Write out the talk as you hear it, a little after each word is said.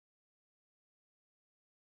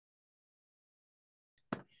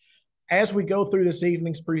as we go through this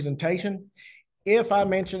evening's presentation, if I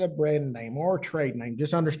mention a brand name or a trade name,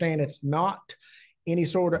 just understand it's not any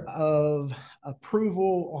sort of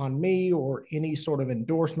approval on me or any sort of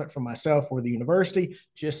endorsement from myself or the university,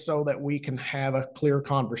 just so that we can have a clear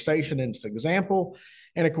conversation in this example.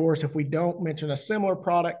 And of course, if we don't mention a similar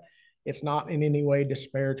product, it's not in any way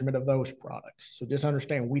disparagement of those products. So just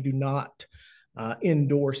understand we do not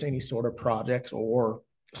endorse any sort of projects or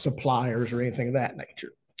suppliers or anything of that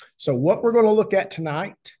nature. So what we're going to look at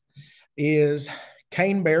tonight is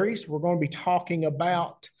caneberries. We're going to be talking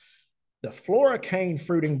about the floricane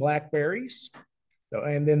fruiting blackberries,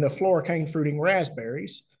 and then the floricane fruiting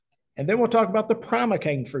raspberries. And then we'll talk about the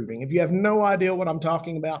primocane fruiting. If you have no idea what I'm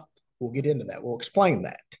talking about, we'll get into that. We'll explain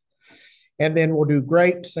that. And then we'll do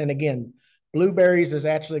grapes. And again, blueberries is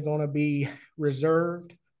actually going to be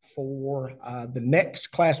reserved for the next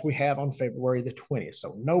class we have on February the 20th.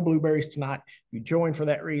 So no blueberries tonight. If you joined for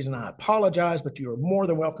that reason, I apologize, but you are more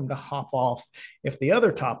than welcome to hop off if the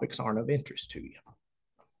other topics aren't of interest to you.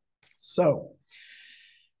 So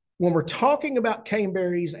when we're talking about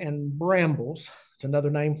caneberries and brambles, it's another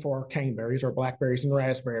name for our caneberries or blackberries and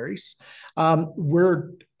raspberries, we're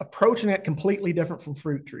approaching it completely different from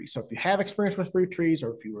fruit trees. So if you have experience with fruit trees, or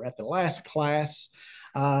if you were at the last class,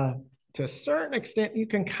 to a certain extent, you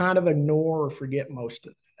can kind of ignore or forget most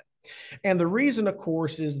of that. And the reason, of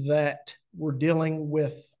course, is that we're dealing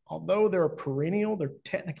with, although they're perennial, they're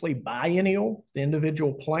technically biennial, the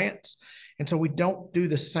individual plants. And so we don't do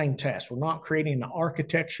the same test. We're not creating an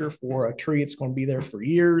architecture for a tree that's going to be there for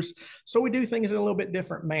years. So we do things in a little bit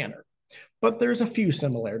different manner. But there's a few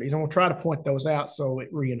similarities, and we'll try to point those out so it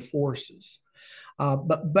reinforces.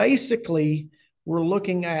 But basically, we're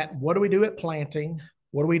looking at what do we do at planting?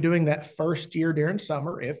 What are we doing that first year during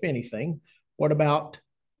summer, if anything? What about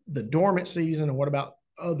the dormant season, and what about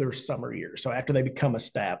other summer years, so after they become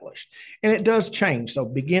established? And it does change. So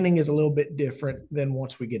beginning is a little bit different than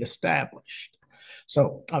once we get established.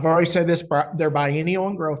 So I've already said this, they're biennial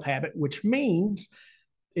in growth habit, which means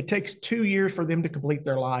it takes 2 years for them to complete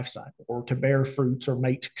their life cycle or to bear fruits or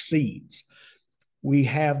make seeds. We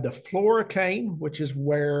have the floricane, which is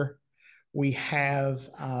where we have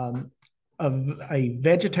a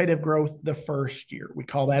vegetative growth the first year. We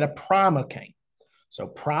call that a primocane. So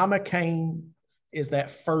primocane is that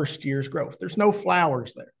first year's growth. There's no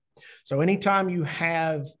flowers there. So anytime you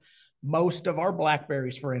have most of our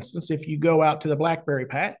blackberries, for instance, if you go out to the blackberry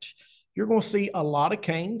patch, you're going to see a lot of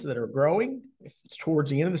canes that are growing. If it's towards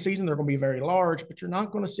the end of the season, they're going to be very large, but you're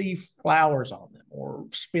not going to see flowers on them or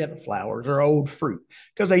spent flowers or old fruit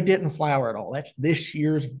because they didn't flower at all. That's this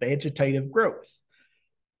year's vegetative growth.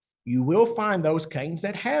 You will find those canes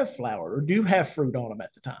that have flower or do have fruit on them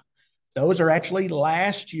at the time. Those are actually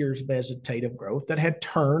last year's vegetative growth that had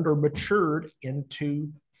turned or matured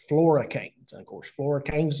into floricanes. And of course,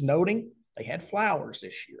 floricanes noting they had flowers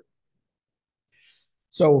this year.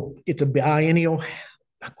 So it's a biennial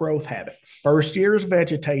growth habit. First year is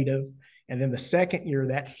vegetative, and then the second year,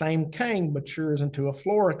 that same cane matures into a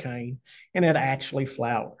floricane, and it actually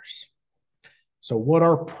flowers. So what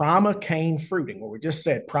are primocane fruiting? Well, we just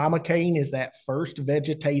said primocane is that first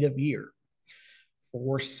vegetative year.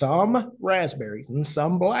 For some raspberries and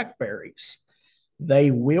some blackberries, they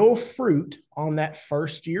will fruit on that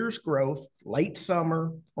first year's growth, late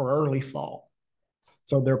summer or early fall.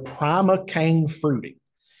 So they're primocane fruiting.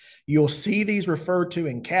 You'll see these referred to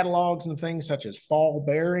in catalogs and things such as fall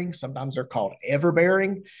bearing. Sometimes they're called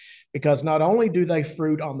everbearing, because not only do they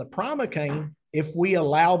fruit on the primocane, if we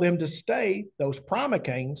allow them to stay, those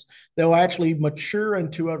primocanes, they'll actually mature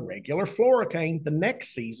into a regular floricane the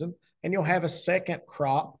next season, and you'll have a second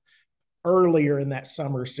crop earlier in that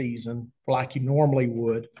summer season like you normally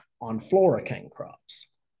would on floricane crops.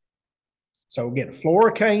 So again,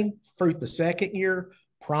 floricane, fruit the second year,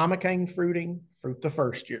 primocane fruiting, fruit the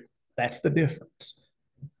first year. That's the difference.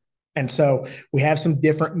 And so we have some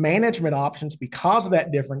different management options because of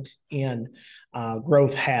that difference in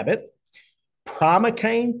growth habit.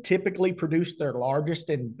 Primocane typically produce their largest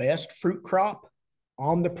and best fruit crop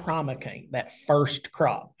on the primocane, that first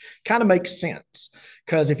crop. Kind of makes sense,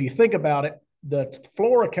 because if you think about it, the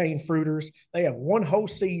floricane fruiters, they have one whole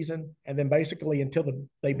season, and then basically until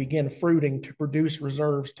they begin fruiting to produce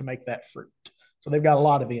reserves to make that fruit. So they've got a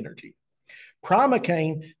lot of energy.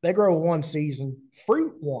 Primocane, they grow one season,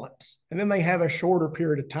 fruit once, and then they have a shorter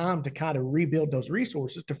period of time to kind of rebuild those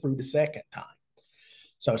resources to fruit a second time.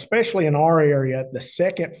 So especially in our area, the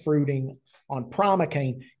second fruiting on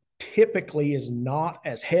primocane typically is not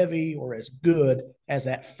as heavy or as good as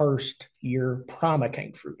that first year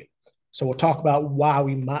primocane fruiting. So we'll talk about why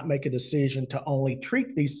we might make a decision to only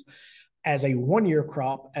treat these as a one-year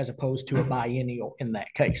crop as opposed to a biennial in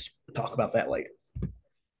that case. We'll talk about that later.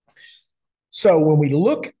 So when we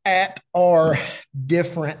look at our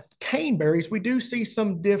different caneberries, we do see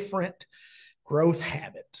some different growth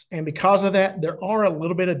habits. And because of that, there are a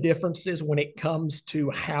little bit of differences when it comes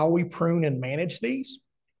to how we prune and manage these.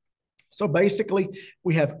 So basically,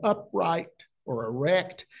 we have upright or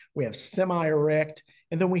erect, we have semi-erect,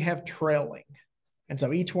 and then we have trailing. And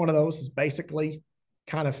so each one of those is basically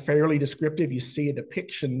kind of fairly descriptive. You see a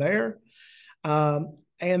depiction there. And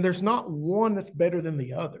there's not one that's better than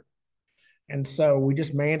the other. And so we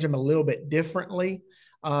just manage them a little bit differently.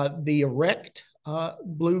 The erect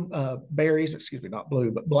blue berries, excuse me, not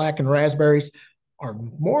blue, but black and raspberries are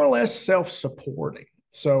more or less self-supporting.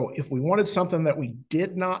 So if we wanted something that we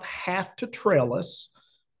did not have to trellis,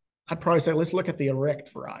 I'd probably say, let's look at the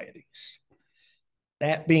erect varieties.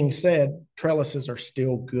 That being said, trellises are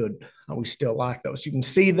still good. We still like those. You can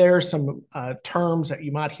see there some terms that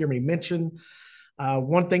you might hear me mention.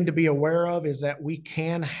 One thing to be aware of is that we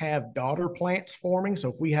can have daughter plants forming. So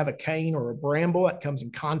if we have a cane or a bramble that comes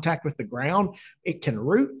in contact with the ground, it can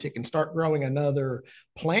root, it can start growing another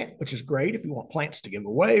plant, which is great if you want plants to give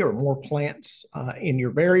away or more plants in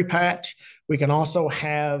your berry patch. We can also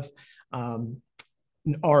have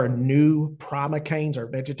our new primocanes, our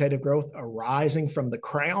vegetative growth arising from the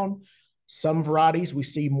crown. Some varieties, we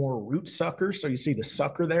see more root suckers. So you see the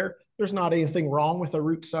sucker there. There's not anything wrong with a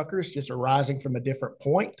root sucker. It's just arising from a different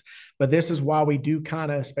point. But this is why we do kind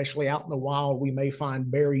of, especially out in the wild, we may find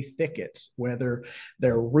berry thickets, whether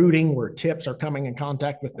they're rooting where tips are coming in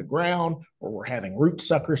contact with the ground or we're having root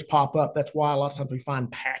suckers pop up. That's why a lot of times we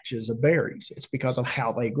find patches of berries. It's because of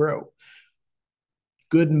how they grow.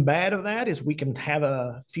 Good and bad of that is we can have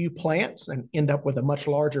a few plants and end up with a much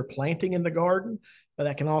larger planting in the garden. But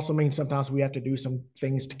that can also mean sometimes we have to do some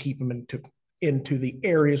things to keep them into the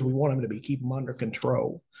areas we want them to be, keep them under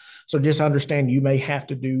control. So just understand you may have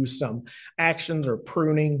to do some actions or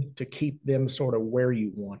pruning to keep them sort of where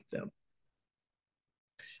you want them.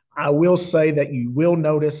 I will say that you will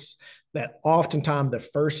notice that oftentimes the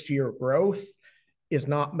first year growth is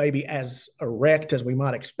not maybe as erect as we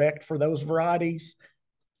might expect for those varieties,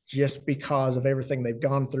 just because of everything they've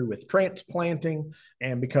gone through with transplanting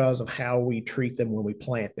and because of how we treat them when we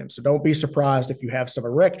plant them. So don't be surprised if you have some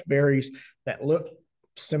erect berries that look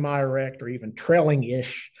semi-erect or even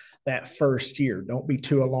trailing-ish that first year. Don't be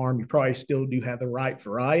too alarmed. You probably still do have the right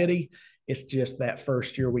variety. It's just that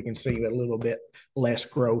first year we can see a little bit less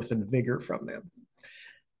growth and vigor from them.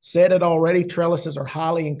 Said it already, trellises are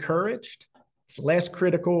highly encouraged. It's less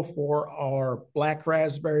critical for our black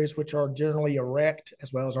raspberries, which are generally erect,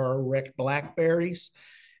 as well as our erect blackberries.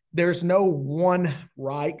 There's no one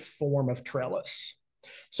right form of trellis.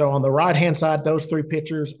 So on the right-hand side, those three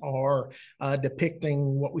pictures are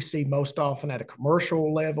depicting what we see most often at a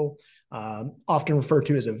commercial level, often referred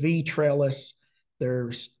to as a V trellis.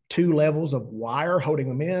 There's two levels of wire holding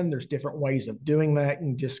them in. There's different ways of doing that.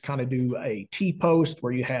 You can just kind of do a T-post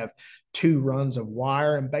where you have two runs of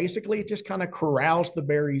wire, and basically it just kind of corrals the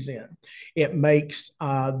berries in. It makes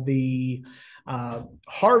the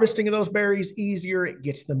harvesting of those berries easier. It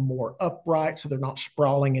gets them more upright so they're not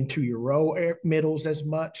sprawling into your row middles as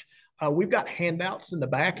much. We've got handouts in the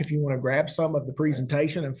back if you want to grab some of the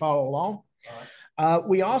presentation and follow along.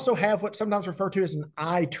 We also have what's sometimes referred to as an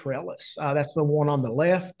eye trellis. That's the one on the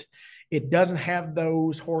left. It doesn't have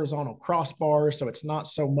those horizontal crossbars, so it's not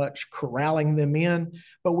so much corralling them in,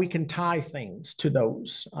 but we can tie things to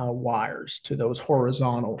those wires, to those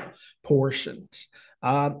horizontal portions.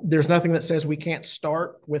 There's nothing that says we can't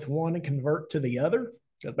start with one and convert to the other.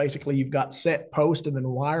 So basically, you've got set post and then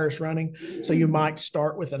wires running. So you might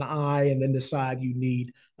start with an eye and then decide you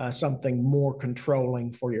need something more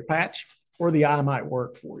controlling for your patch, or the eye might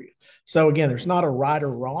work for you. So again, there's not a right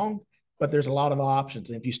or wrong, but there's a lot of options.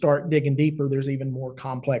 And if you start digging deeper, there's even more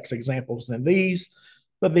complex examples than these,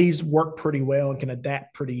 but these work pretty well and can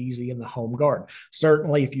adapt pretty easy in the home garden.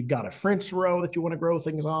 Certainly, if you've got a French row that you want to grow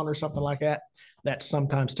things on or something like that, that's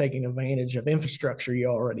sometimes taking advantage of infrastructure you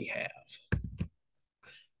already have.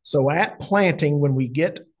 So at planting, when we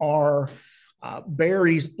get our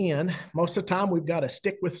berries in, most of the time we've got to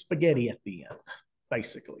stick with spaghetti at the end.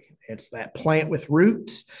 Basically, it's that plant with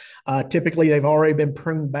roots. Typically, they've already been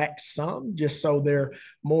pruned back some, just so they're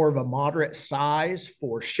more of a moderate size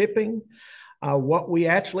for shipping. What we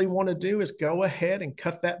actually want to do is go ahead and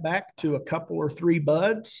cut that back to a couple or three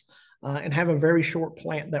buds and have a very short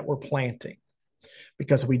plant that we're planting,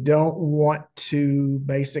 because we don't want to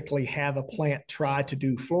basically have a plant try to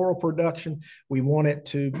do floral production. We want it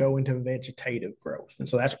to go into vegetative growth. And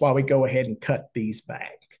so that's why we go ahead and cut these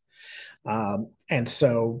back. And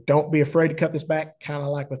so don't be afraid to cut this back, kind of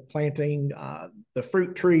like with planting the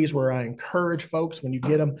fruit trees, where I encourage folks when you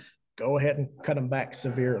get them, go ahead and cut them back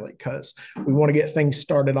severely, because we want to get things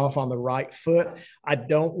started off on the right foot. I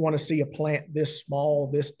don't want to see a plant this small,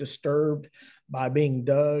 this disturbed by being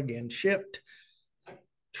dug and shipped,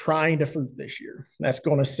 trying to fruit this year. That's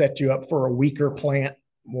going to set you up for a weaker plant,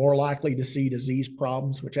 more likely to see disease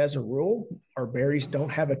problems, which as a rule, our berries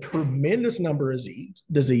don't have a tremendous number of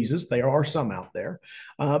diseases. There are some out there,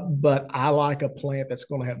 but I like a plant that's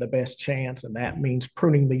going to have the best chance, and that means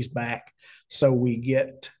pruning these back so we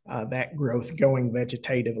get that growth going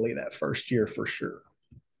vegetatively that first year for sure.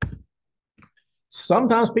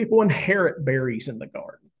 Sometimes people inherit berries in the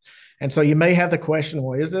garden. And so you may have the question,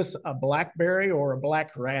 well, is this a blackberry or a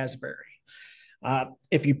black raspberry?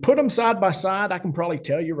 If you put them side by side, I can probably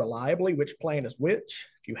tell you reliably which plant is which.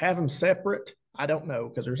 If you have them separate, I don't know,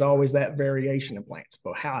 because there's always that variation in plants.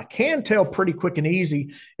 But how I can tell pretty quick and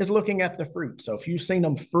easy is looking at the fruit. So if you've seen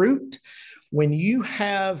them fruit, when you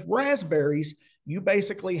have raspberries, you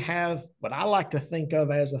basically have what I like to think of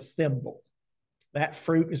as a thimble. That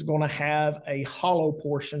fruit is going to have a hollow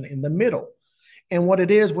portion in the middle. And what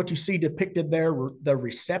it is, what you see depicted there, the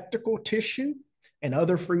receptacle tissue, and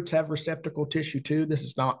other fruits have receptacle tissue too. This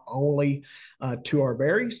is not only to our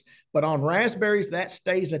berries, but on raspberries, that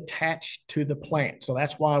stays attached to the plant. So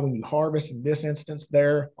that's why when you harvest, in this instance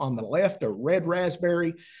there on the left, a red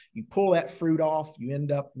raspberry, you pull that fruit off, you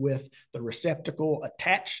end up with the receptacle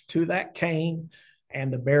attached to that cane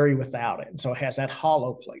and the berry without it. And so it has that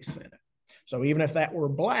hollow place in it. So even if that were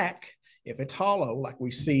black, if it's hollow, like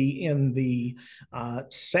we see in the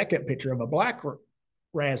second picture of a black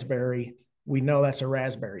raspberry, we know that's a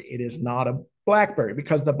raspberry. It is not a blackberry,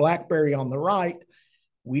 because the blackberry on the right,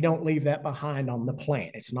 we don't leave that behind on the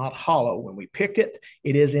plant. It's not hollow. When we pick it,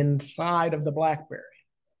 it is inside of the blackberry.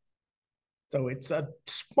 So it's a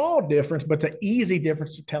small difference, but it's an easy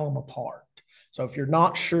difference to tell them apart. So if you're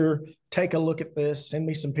not sure, take a look at this, send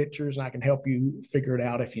me some pictures, and I can help you figure it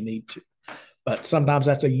out if you need to. But sometimes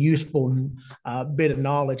that's a useful bit of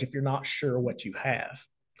knowledge if you're not sure what you have.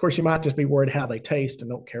 Of course, you might just be worried how they taste and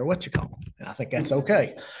don't care what you call them. And I think that's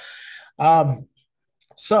okay.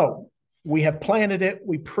 So we have planted it,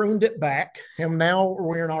 we pruned it back, and now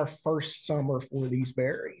we're in our first summer for these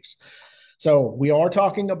berries. So we are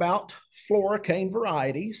talking about flora cane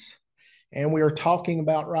varieties, and we are talking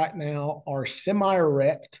about right now our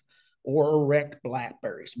semi-erect or erect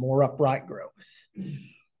blackberries, more upright growth.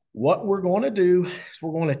 What we're going to do is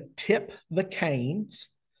we're going to tip the canes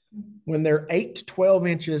when they're 8 to 12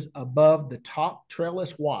 inches above the top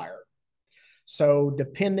trellis wire. So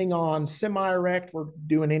depending on semi-erect, we're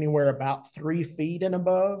doing anywhere about 3 feet and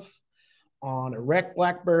above. On erect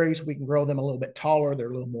blackberries, we can grow them a little bit taller.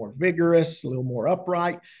 They're a little more vigorous, a little more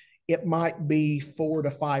upright. It might be 4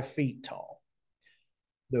 to 5 feet tall.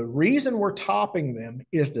 The reason we're topping them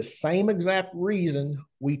is the same exact reason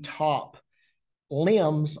we top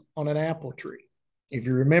limbs on an apple tree. If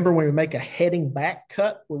you remember, when we make a heading back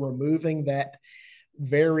cut, we're removing that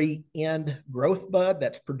very end growth bud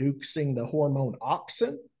that's producing the hormone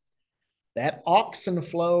auxin. That auxin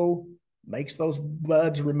flow makes those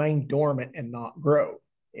buds remain dormant and not grow.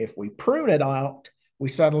 If we prune it out, we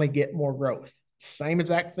suddenly get more growth. Same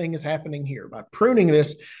exact thing is happening here. By pruning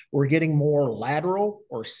this, we're getting more lateral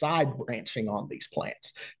or side branching on these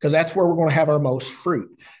plants, because that's where we're going to have our most fruit.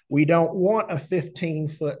 We don't want a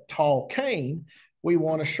 15-foot tall cane. We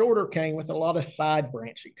want a shorter cane with a lot of side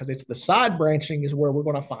branching, because it's the side branching is where we're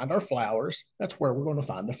going to find our flowers. That's where we're going to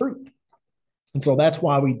find the fruit. And so that's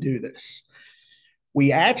why we do this.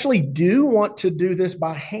 We actually do want to do this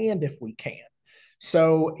by hand if we can.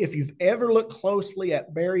 So if you've ever looked closely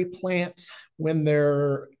at berry plants, when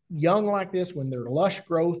they're young like this, when they're lush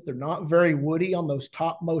growth, they're not very woody on those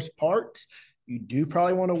topmost parts. You do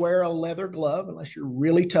probably want to wear a leather glove unless you're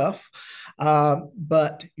really tough.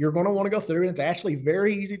 But you're going to want to go through, and it's actually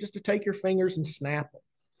very easy just to take your fingers and snap them.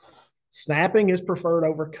 Snapping is preferred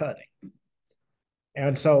over cutting.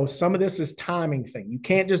 And so some of this is timing thing. You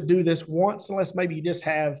can't just do this once unless maybe you just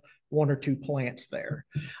have 1 or 2 plants there.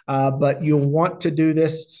 But you'll want to do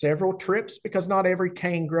this several trips, because not every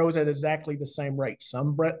cane grows at exactly the same rate.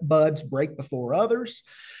 Some buds break before others.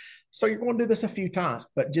 So you're going to do this a few times,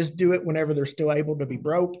 but just do it whenever they're still able to be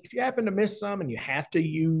broke. If you happen to miss some and you have to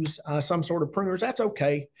use some sort of pruners, that's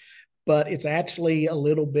okay. But it's actually a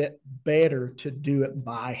little bit better to do it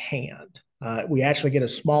by hand. We actually get a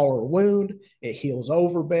smaller wound. It heals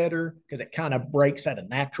over better because it kind of breaks at a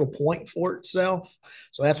natural point for itself.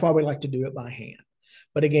 So that's why we like to do it by hand.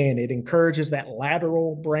 But again, it encourages that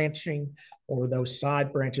lateral branching or those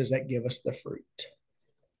side branches that give us the fruit.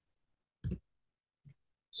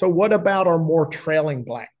 So what about our more trailing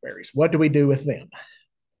blackberries? What do we do with them?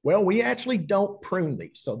 Well, we actually don't prune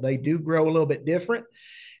these, so they do grow a little bit different.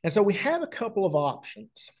 And so we have a couple of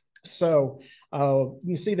options. So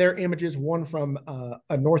you see their images, one from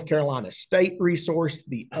a North Carolina state resource,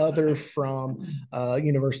 the other from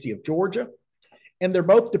University of Georgia. And they're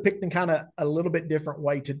both depicting kind of a little bit different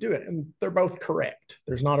way to do it. And they're both correct.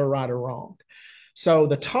 There's not a right or wrong. So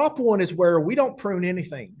the top one is where we don't prune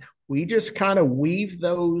anything. We just kind of weave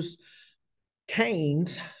those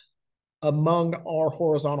canes among our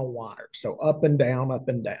horizontal wires. So up and down, up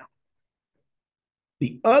and down.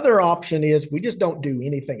 The other option is we just don't do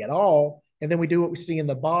anything at all. And then we do what we see in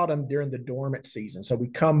the bottom during the dormant season. So we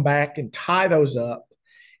come back and tie those up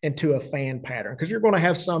into a fan pattern because you're going to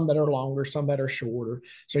have some that are longer, some that are shorter.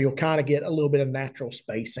 So you'll kind of get a little bit of natural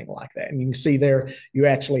spacing like that. And you can see there, you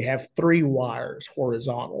actually have 3 wires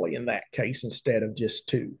horizontally in that case instead of just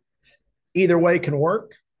 2. Either way can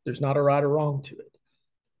work. There's not a right or wrong to it.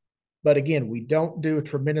 But again, we don't do a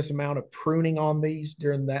tremendous amount of pruning on these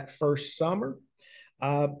during that first summer.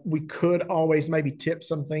 We could always maybe tip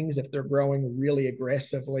some things if they're growing really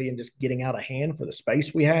aggressively and just getting out of hand for the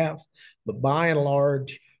space we have. But by and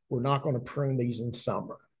large, we're not going to prune these in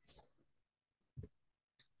summer.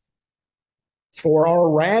 For our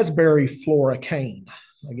raspberry flora cane,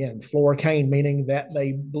 again, flora cane meaning that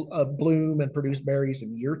they bloom and produce berries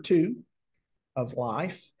in year 2 of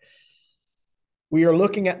life. We are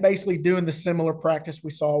looking at basically doing the similar practice we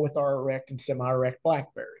saw with our erect and semi-erect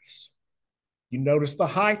blackberries. You notice the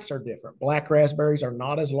heights are different. Black raspberries are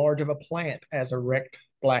not as large of a plant as erect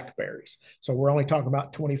blackberries. So we're only talking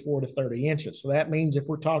about 24 to 30 inches. So that means if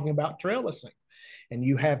we're talking about trellising and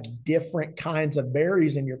you have different kinds of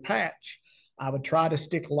berries in your patch, I would try to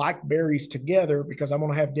stick like berries together because I'm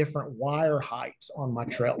going to have different wire heights on my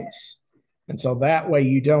trellis. And so that way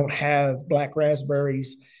you don't have black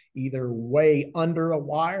raspberries either way under a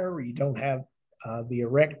wire, or you don't have the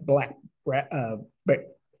erect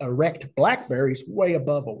blackberries way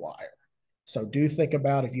above a wire. So do think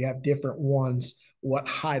about if you have different ones, what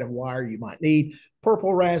height of wire you might need.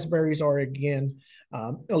 Purple raspberries are, again,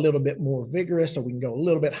 a little bit more vigorous, so we can go a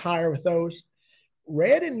little bit higher with those.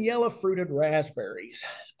 Red and yellow fruited raspberries,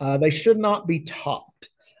 they should not be topped.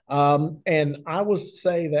 And I will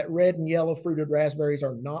say that red and yellow fruited raspberries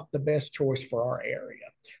are not the best choice for our area.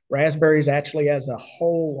 Raspberries actually as a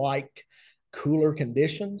whole like cooler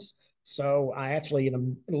conditions. So I actually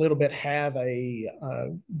in a little bit have a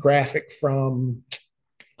graphic from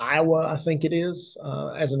Iowa, I think it is,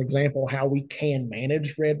 as an example how we can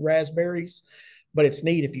manage red raspberries. But it's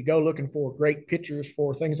neat if you go looking for great pictures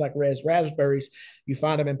for things like red raspberries, you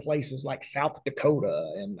find them in places like South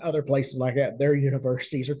Dakota and other places like that. Their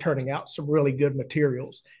universities are turning out some really good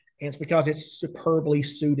materials. And it's because it's superbly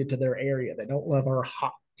suited to their area. They don't love our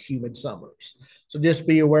hot, humid summers. So just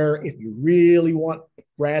be aware if you really want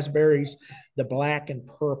raspberries, the black and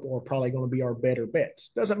purple are probably going to be our better bets.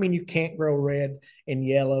 Doesn't mean you can't grow red and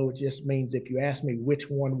yellow. It just means if you ask me which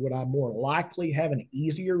one would I more likely have an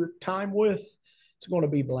easier time with, it's going to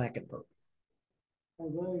be black and purple. I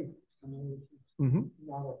know it's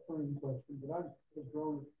not a fun question, but I've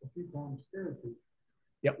grown a few times carrots.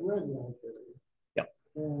 Yep. Red raspberry. Yep.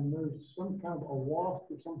 And there's some kind of a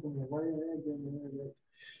wasp or something that lay an egg in there that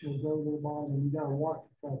will go to the bottom, and you got to watch to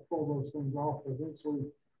try to pull those things off. Eventually,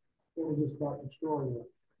 it will just about destroy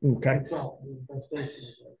the crop, the infestation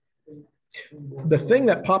of that. The thing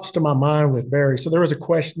that pops to my mind with berries, so there was a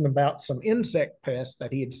question about some insect pests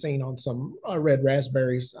that he had seen on some red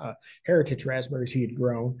raspberries, heritage raspberries he had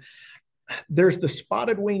grown. There's the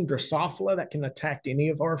spotted wing Drosophila that can attack any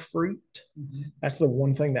of our fruit. That's the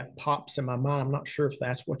one thing that pops in my mind. I'm not sure if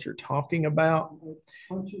that's what you're talking about.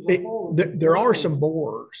 There are some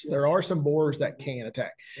borers. There are some borers that can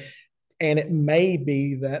attack. And it may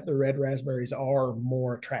be that the red raspberries are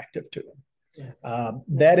more attractive to them.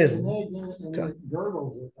 That is okay.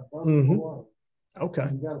 Okay.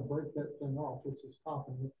 You got to break that thing off, which is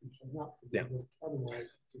stopping it from showing up. Yeah. Otherwise,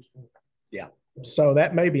 it's just yeah. So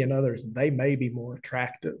that may be another. They may be more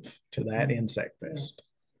attractive to that insect pest.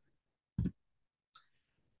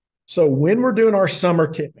 So when we're doing our summer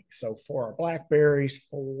tipping, so for our blackberries,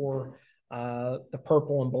 for the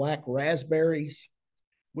purple and black raspberries,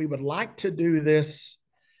 we would like to do this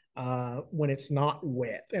when it's not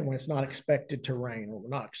wet and when it's not expected to rain, or we're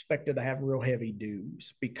not expected to have real heavy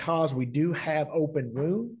dews, because we do have open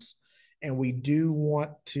wounds, and we do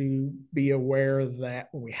want to be aware that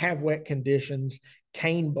when we have wet conditions,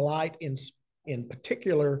 cane blight in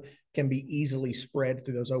particular can be easily spread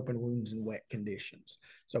through those open wounds in wet conditions.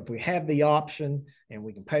 So if we have the option and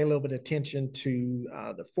we can pay a little bit of attention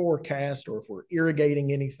to the forecast, or if we're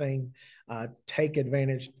irrigating anything, take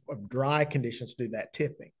advantage of dry conditions to do that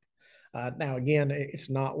tipping. Now, again, it's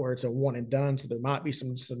not where it's a one and done. So there might be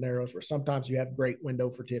some scenarios where sometimes you have great window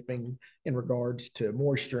for tipping in regards to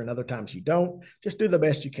moisture and other times you don't. Just do the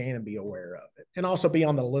best you can and be aware of it. And also be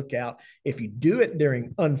on the lookout. If you do it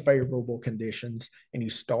during unfavorable conditions and you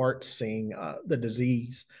start seeing the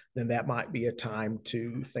disease, then that might be a time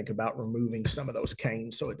to think about removing some of those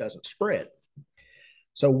canes so it doesn't spread.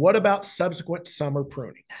 So what about subsequent summer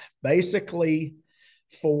pruning? Basically,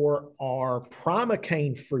 for our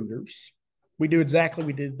primocane fruiters, we do exactly what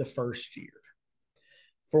we did the first year.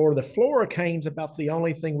 For the floricanes, about the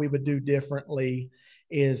only thing we would do differently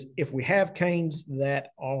is if we have canes that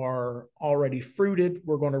are already fruited,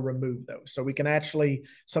 we're going to remove those. So we can actually,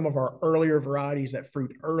 some of our earlier varieties that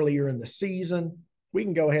fruit earlier in the season, we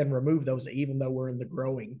can go ahead and remove those even though we're in the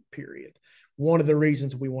growing period. One of the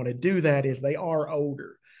reasons we want to do that is they are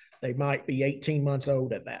older. They might be 18 months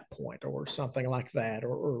old at that point or something like that,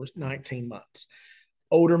 or 19 months.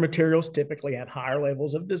 Older materials typically have higher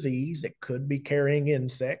levels of disease. It could be carrying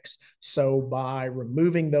insects. So by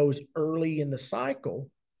removing those early in the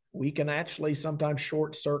cycle, we can actually sometimes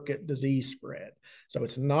short circuit disease spread. So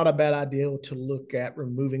it's not a bad idea to look at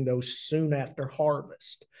removing those soon after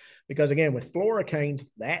harvest. Because again, with floricanes,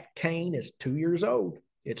 that cane is 2 years old.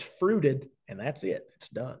 It's fruited and that's it. It's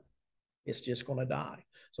done. It's just going to die.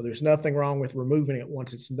 So there's nothing wrong with removing it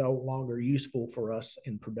once it's no longer useful for us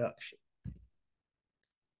in production.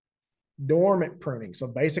 Dormant pruning. So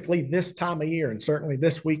basically this time of year, and certainly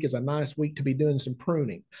this week is a nice week to be doing some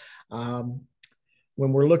pruning.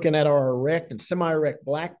 When we're looking at our erect and semi-erect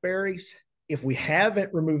blackberries, if we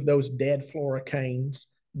haven't removed those dead floricanes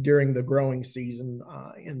during the growing season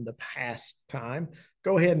in the past time,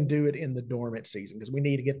 go ahead and do it in the dormant season because we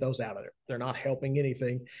need to get those out of there. They're not helping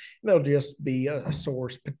anything. They'll just be a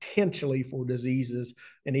source potentially for diseases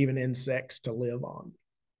and even insects to live on.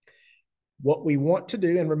 What we want to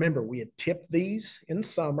do, and remember, we had tipped these in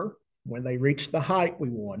summer when they reached the height we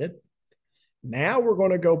wanted. Now we're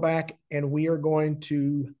going to go back and we are going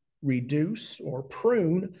to reduce or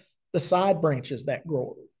prune the side branches that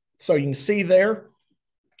grow. So you can see there,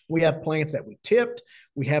 we have plants that we tipped.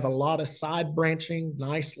 We have a lot of side branching,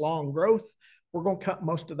 nice long growth. We're going to cut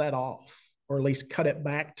most of that off, or at least cut it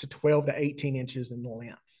back to 12 to 18 inches in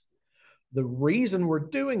length. The reason we're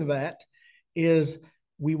doing that is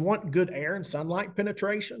we want good air and sunlight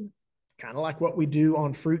penetration, kind of like what we do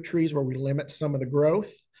on fruit trees where we limit some of the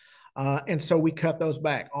growth. And so we cut those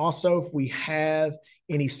back. Also, if we have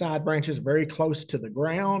any side branches very close to the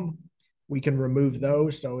ground, we can remove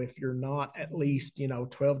those. So if you're not at least,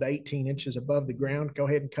 12 to 18 inches above the ground, go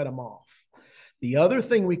ahead and cut them off. The other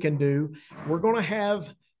thing we can do, we're going to have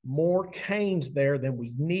more canes there than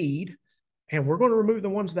we need, and we're going to remove the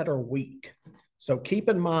ones that are weak. So keep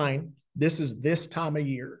in mind, this is this time of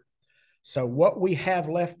year. So what we have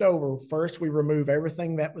left over, first we remove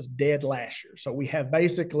everything that was dead last year. So we have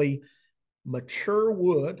basically mature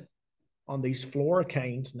wood on these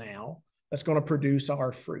floricanes now that's going to produce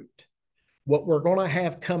our fruit. What we're going to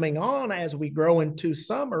have coming on as we grow into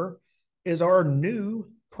summer is our new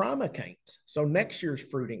primocanes. So next year's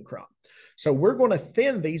fruiting crop. So we're going to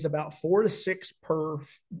thin these about 4 to 6 per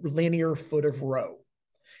linear foot of row.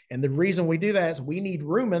 And the reason we do that is we need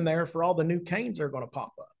room in there for all the new canes that are going to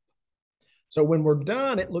pop up. So when we're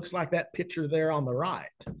done, it looks like that picture there on the right.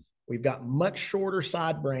 We've got much shorter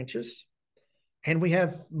side branches, and we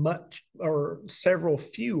have several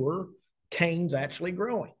fewer canes actually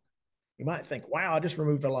growing. You might think, wow, I just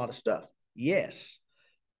removed a lot of stuff. Yes,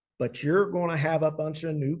 but you're going to have a bunch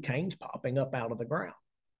of new canes popping up out of the ground.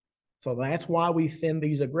 So that's why we thin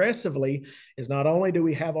these aggressively, is not only do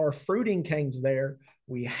we have our fruiting canes there,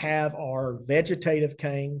 we have our vegetative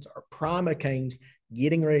canes, our primocanes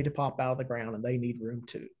getting ready to pop out of the ground, and they need room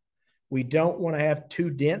too. We don't want to have too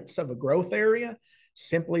dense of a growth area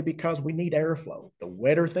simply because we need airflow. The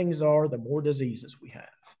wetter things are, the more diseases we have.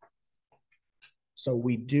 So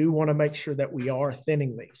we do want to make sure that we are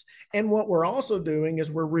thinning these. And what we're also doing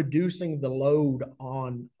is we're reducing the load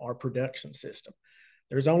on our production system.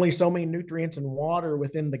 There's only so many nutrients and water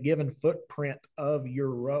within the given footprint of your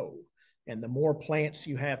row. And the more plants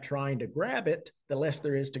you have trying to grab it, the less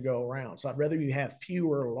there is to go around. So I'd rather you have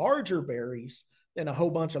fewer larger berries than a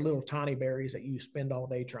whole bunch of little tiny berries that you spend all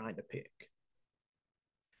day trying to pick.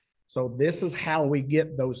 So this is how we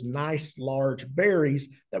get those nice large berries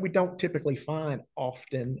that we don't typically find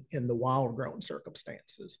often in the wild grown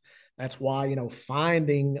circumstances. That's why,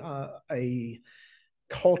 finding a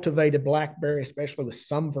cultivated blackberry, especially with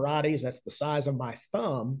some varieties that's the size of my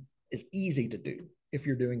thumb, is easy to do if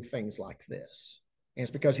you're doing things like this. And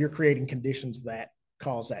it's because you're creating conditions that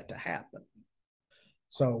cause that to happen.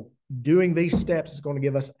 So doing these steps is going to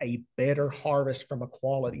give us a better harvest from a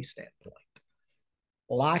quality standpoint.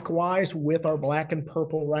 Likewise, with our black and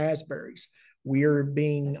purple raspberries, we're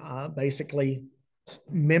being basically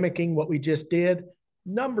mimicking what we just did.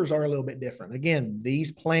 Numbers are a little bit different. Again,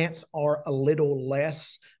 these plants are a little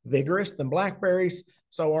less vigorous than blackberries,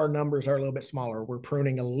 so our numbers are a little bit smaller. We're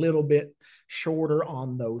pruning a little bit shorter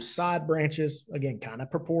on those side branches, again, kind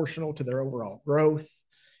of proportional to their overall growth.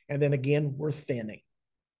 And then again, we're thinning.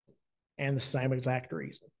 And the same exact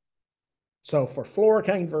reason. So for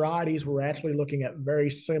floricane varieties, we're actually looking at very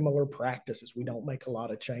similar practices. We don't make a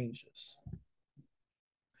lot of changes.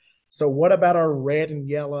 So what about our red and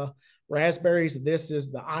yellow raspberries? This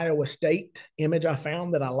is the Iowa State image I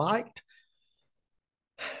found that I liked.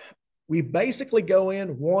 We basically go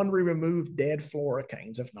in, one, we remove dead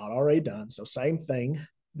floricanes, if not already done. So same thing.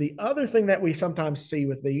 The other thing that we sometimes see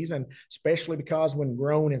with these, and especially because when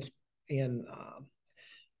grown in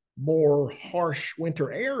more harsh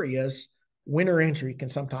winter areas, winter injury can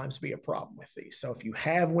sometimes be a problem with these. So if you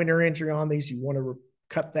have winter injury on these, you want to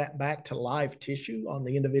cut that back to live tissue on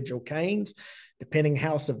the individual canes. Depending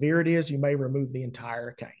how severe it is, you may remove the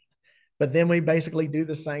entire cane. But then we basically do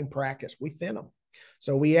the same practice. We thin them.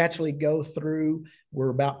 So we actually go through, we're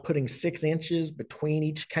about putting 6 inches between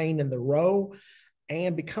each cane in the row.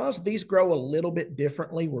 And because these grow a little bit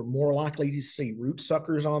differently, we're more likely to see root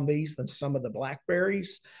suckers on these than some of the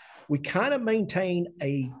blackberries. We kind of maintain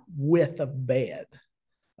a width of bed.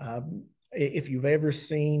 If you've ever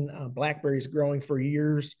seen blackberries growing for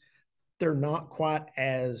years, they're not quite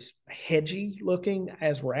as hedgy looking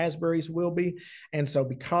as raspberries will be. And so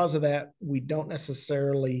because of that, we don't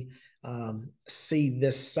necessarily see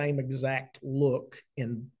this same exact look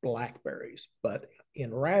in blackberries. But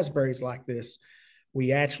in raspberries like this,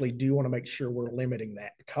 we actually do want to make sure we're limiting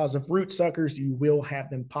that. Because of root suckers, you will have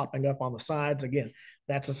them popping up on the sides. Again,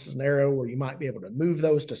 that's a scenario where you might be able to move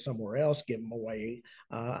those to somewhere else, give them away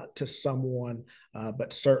to someone.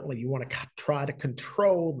 But certainly you want to try to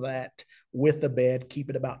control that with the bed, keep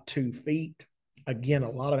it about 2 feet. Again, a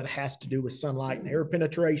lot of it has to do with sunlight and air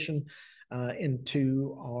penetration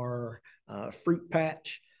into our fruit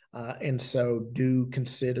patch. And so do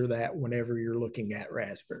consider that whenever you're looking at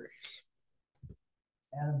raspberries.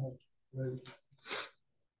 Animals, root,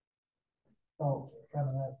 stalks are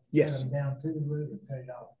coming up, yes, them down to the root or cut it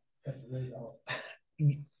off, cut the root off.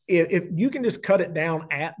 If you can just cut it down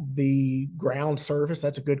at the ground surface,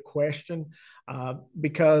 that's a good question,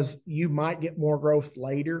 because you might get more growth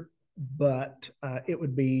later, but it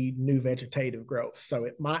would be new vegetative growth. So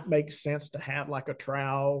it might make sense to have like a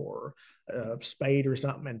trowel or a spade or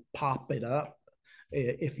something and pop it up.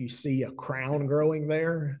 If you see a crown growing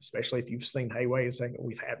there, especially if you've seen, hey, wait a second,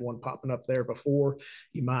 we've had one popping up there before,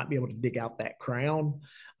 you might be able to dig out that crown,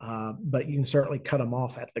 but you can certainly cut them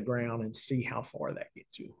off at the ground and see how far that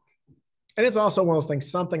gets you. And it's also one of those things,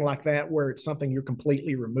 something like that, where it's something you're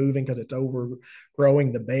completely removing because it's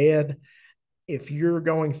overgrowing the bed. If you're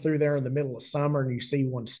going through there in the middle of summer and you see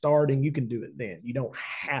one starting, you can do it then. You don't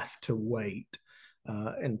have to wait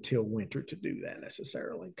until winter to do that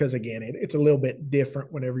necessarily. Because again, it's a little bit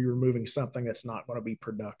different whenever you're removing something that's not going to be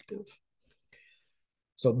productive.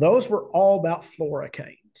 So those were all about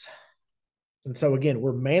floricanes. And so again,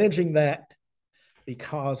 we're managing that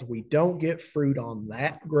because we don't get fruit on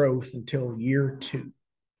that growth until year 2.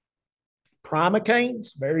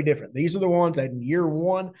 Primicanes, very different. These are the ones that in year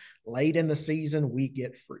 1, late in the season, we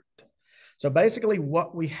get fruit. So basically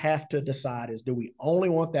what we have to decide is, do we only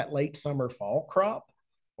want that late summer fall crop,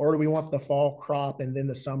 or do we want the fall crop and then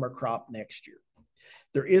the summer crop next year?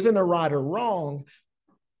 There isn't a right or wrong,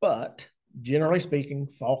 but generally speaking,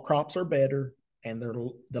 fall crops are better and they're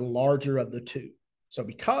the larger of the two. So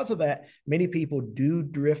because of that, many people do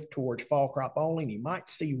drift towards fall crop only, and you might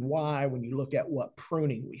see why when you look at what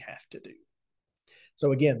pruning we have to do.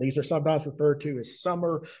 So again, these are sometimes referred to as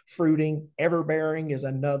summer fruiting. Everbearing is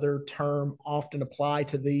another term often applied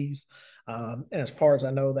to these. And as far as I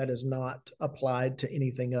know, that is not applied to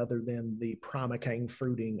anything other than the primocane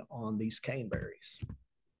fruiting on these caneberries.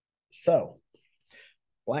 So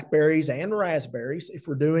blackberries and raspberries, if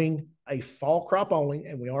we're doing a fall crop only,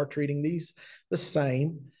 and we are treating these the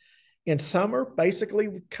same, in summer, basically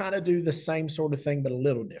we kind of do the same sort of thing, but a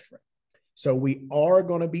little different. So we are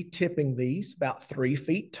going to be tipping these about 3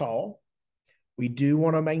 feet tall. We do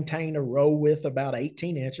want to maintain a row width about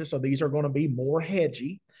 18 inches. So these are going to be more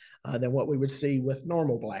hedgy than what we would see with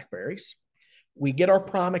normal blackberries. We get our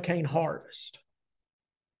primocane harvest.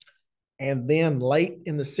 And then late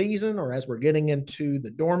in the season, or as we're getting into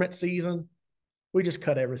the dormant season, we just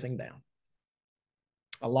cut everything down.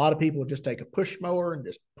 A lot of people just take a push mower and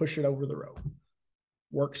just push it over the road.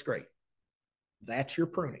 Works great. That's your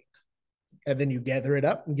pruning. And then you gather it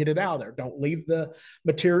up and get it out of there. Don't leave the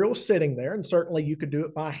material sitting there. And certainly you could do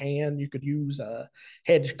it by hand. You could use a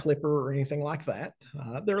hedge clipper or anything like that.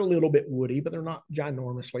 They're a little bit woody, but they're not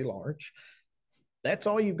ginormously large. That's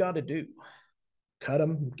all you've got to do. Cut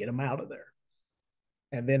them, get them out of there.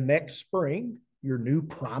 And then next spring, your new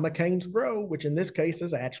primocanes grow, which in this case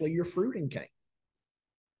is actually your fruiting cane.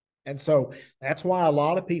 And so that's why a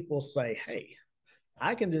lot of people say, hey,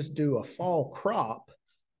 I can just do a fall crop,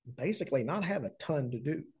 basically not have a ton to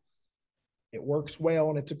do. It works well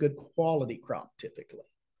and it's a good quality crop typically.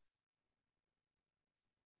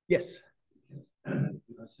 Yes. Can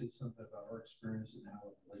I say something about our experience and how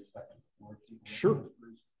it relates back to the warranty? Sure.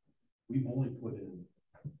 We've only put in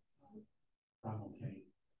primocaine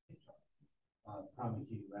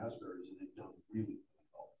raspberries, and they've done really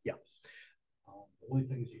well. Yeah. The only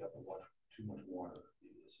thing is you have to watch too much water in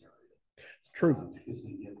this area. True. Because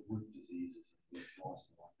they get root diseases and get lost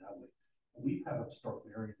along that way. We've had them start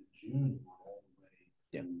bearing in June all the way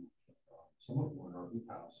to some of them in our hoop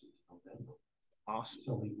houses in November. Awesome.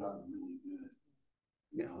 So we've gotten really good.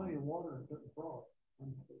 Yeah, plenty of water and put the frost.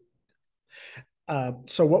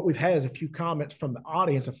 So what we've had is a few comments from the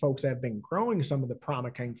audience of folks that have been growing some of the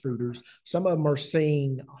primocane fruiters. Some of them are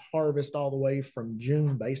seeing harvest all the way from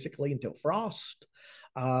June basically until frost.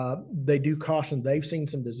 They do caution they've seen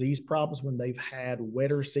some disease problems when they've had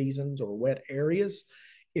wetter seasons or wet areas.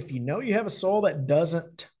 If you know you have a soil that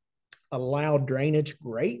doesn't allow drainage,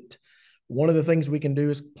 great. One of the things we can do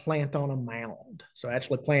is plant on a mound. So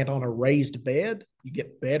actually plant on a raised bed, you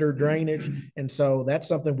get better drainage. And so that's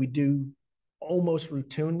something we do almost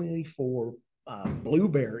routinely for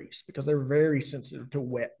blueberries because they're very sensitive to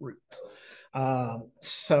wet roots.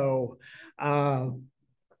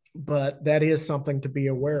 But that is something to be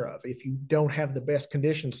aware of. If you don't have the best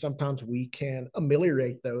conditions, sometimes we can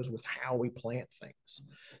ameliorate those with how we plant things.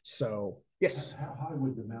 So, yes. How high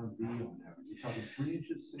would the mound be on average? You're talking 3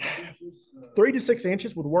 inches, 6 inches? 3 to 6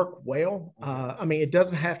 inches would work well. I mean, it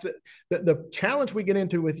doesn't have to. The challenge we get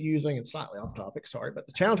into with using, and slightly off topic, sorry, but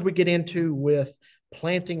the challenge we get into with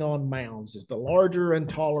planting on mounds is the larger and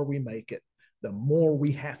taller we make it, the more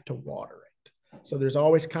we have to water it. So there's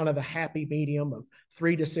always kind of the happy medium of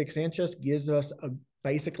 3 to 6 inches gives us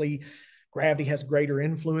basically gravity has greater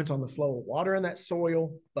influence on the flow of water in that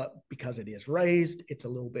soil, but because it is raised, it's a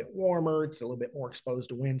little bit warmer, it's a little bit more exposed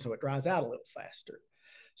to wind, so it dries out a little faster.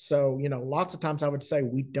 So, you know, lots of times I would say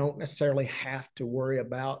we don't necessarily have to worry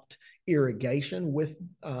about irrigation with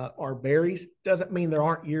our berries. Doesn't mean there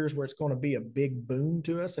aren't years where it's going to be a big boon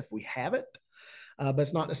to us if we have it. But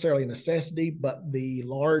it's not necessarily a necessity, but the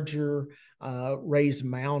larger raised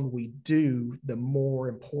mound we do, the more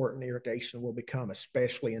important irrigation will become,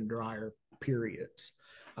 especially in drier periods.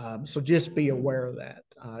 So just be aware of that.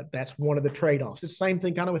 That's one of the trade-offs. It's the same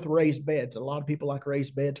thing kind of with raised beds. A lot of people like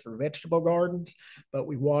raised beds for vegetable gardens, but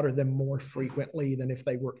we water them more frequently than if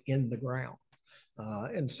they were in the ground.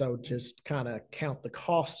 And so just kind of count the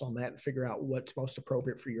costs on that and figure out what's most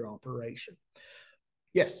appropriate for your operation.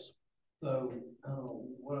 Yes. So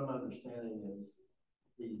what I'm understanding is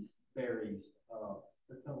these berries,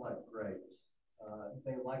 they're kind of like grapes.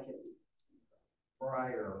 They like it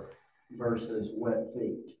drier versus wet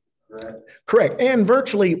feet, correct? Correct. And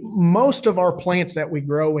virtually most of our plants that we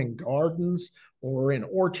grow in gardens or in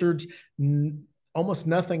orchards, almost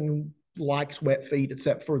nothing likes wet feet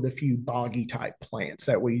except for the few boggy type plants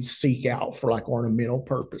that we seek out for like ornamental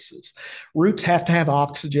purposes. Roots have to have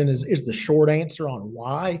oxygen is the short answer on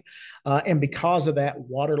why. And because of that,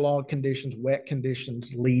 waterlogged conditions, wet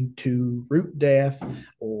conditions lead to root death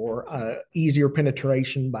or easier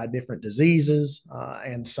penetration by different diseases.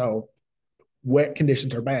 And so wet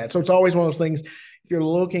conditions are bad. So it's always one of those things. If you're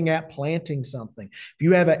looking at planting something, if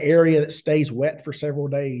you have an area that stays wet for several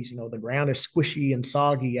days, you know, the ground is squishy and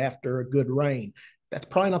soggy after a good rain, that's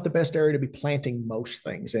probably not the best area to be planting most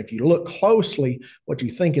things. If you look closely, what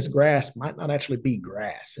you think is grass might not actually be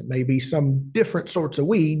grass. It may be some different sorts of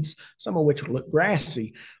weeds, some of which look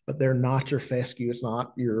grassy, but they're not your fescue. It's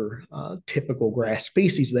not your typical grass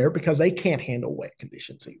species there because they can't handle wet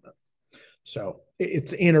conditions even. So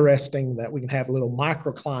it's interesting that we can have little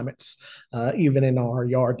microclimates even in our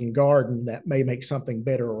yard and garden that may make something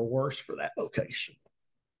better or worse for that location.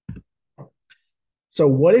 So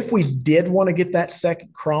what if we did want to get that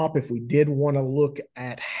second crop, if we did want to look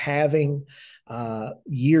at having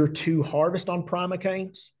year 2 harvest on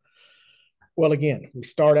primocanes? Well, again, we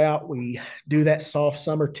start out, we do that soft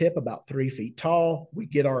summer tip about 3 feet tall. We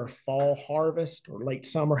get our fall harvest or late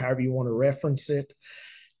summer, however you want to reference it.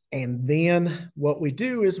 And then what we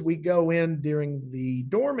do is we go in during the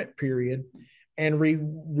dormant period and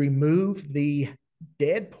remove the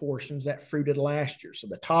dead portions that fruited last year. So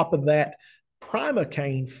the top of that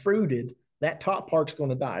primocane fruited, that top part's going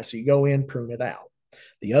to die. So you go in, prune it out.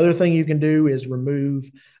 The other thing you can do is remove,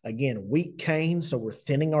 again, weak canes. So we're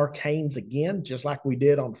thinning our canes again, just like we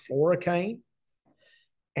did on flora cane.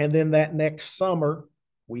 And then that next summer,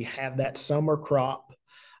 we have that summer crop.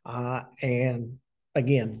 And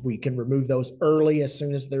again, we can remove those early as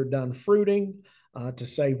soon as they're done fruiting to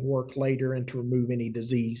save work later and to remove any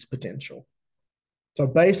disease potential. So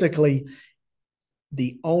basically,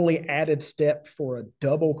 the only added step for a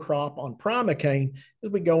double crop on primocane is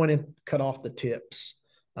we go in and cut off the tips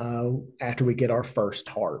after we get our first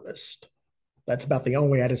harvest. That's about the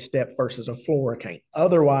only added step versus a flora cane.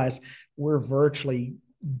 Otherwise, we're virtually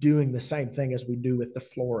doing the same thing as we do with the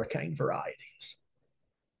flora cane varieties.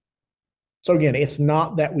 So again, it's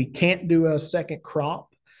not that we can't do a second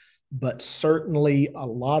crop, but certainly a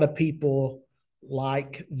lot of people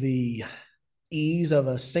like the ease of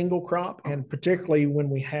a single crop, and particularly when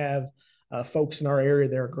we have folks in our area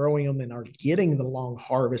that are growing them and are getting the long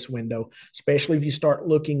harvest window, especially if you start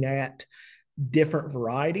looking at different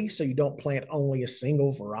varieties. So you don't plant only a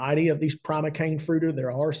single variety of these primocane fruiter.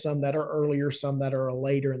 There are some that are earlier, some that are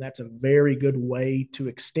later, and that's a very good way to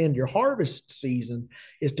extend your harvest season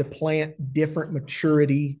is to plant different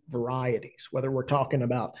maturity varieties, whether we're talking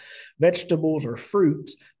about vegetables or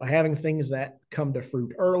fruits. By having things that come to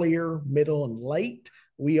fruit earlier, middle, and late,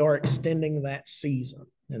 we are extending that season.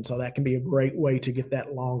 And so that can be a great way to get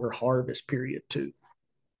that longer harvest period too.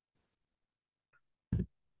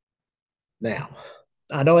 Now,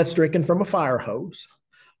 I know that's drinking from a fire hose,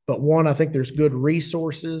 but one, I think there's good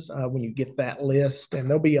resources when you get that list, and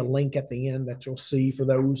there'll be a link at the end that you'll see for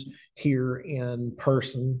those here in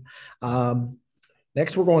person.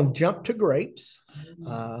 Next, we're going to jump to grapes.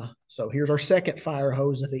 So here's our second fire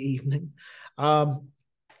hose of the evening.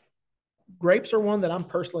 Grapes are one that I'm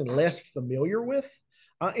personally less familiar with.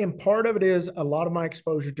 And part of it is a lot of my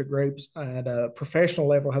exposure to grapes at a professional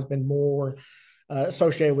level has been more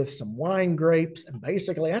associated with some wine grapes. And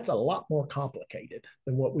basically, that's a lot more complicated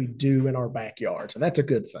than what we do in our backyards. And that's a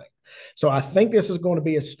good thing. So I think this is going to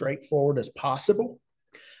be as straightforward as possible.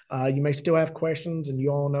 You may still have questions, and you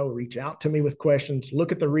all know, reach out to me with questions.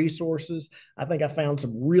 Look at the resources. I think I found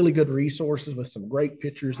some really good resources with some great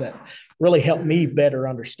pictures that really helped me better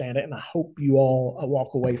understand it. And I hope you all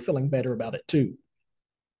walk away feeling better about it too.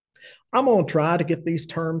 I'm going to try to get these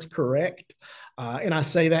terms correct. And I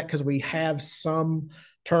say that because we have some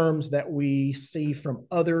terms that we see from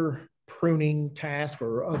other pruning tasks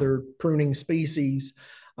or other pruning species.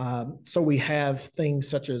 So we have things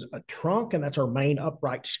such as a trunk, and that's our main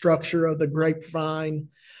upright structure of the grapevine.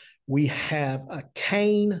 We have a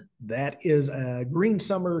cane, that is a green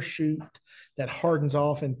summer shoot that hardens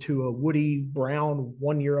off into a woody brown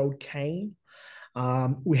 1-year-old cane.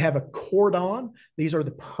 We have a cordon. These are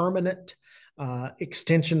the permanent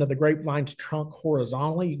extension of the grapevine's trunk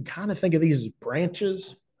horizontally. You can kind of think of these as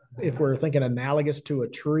branches if we're thinking analogous to a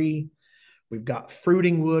tree. We've got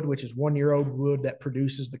fruiting wood, which is 1-year-old wood that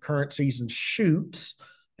produces the current season shoots,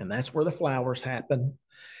 and that's where the flowers happen.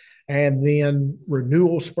 And then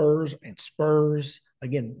renewal spurs and spurs,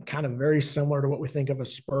 again, kind of very similar to what we think of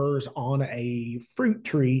as spurs on a fruit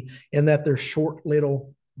tree, in that they're short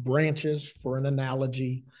little branches, for an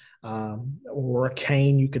analogy, or a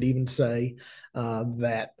cane, you could even say,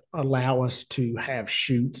 that allow us to have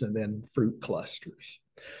shoots and then fruit clusters.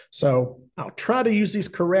 So I'll try to use these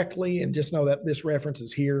correctly, and just know that this reference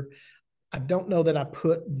is here. I don't know that I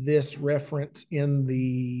put this reference in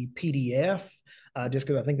the PDF, just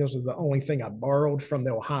because I think those are the only thing I borrowed from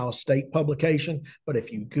the Ohio State publication. But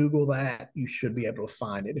if you Google that, you should be able to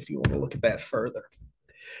find it if you want to look at that further.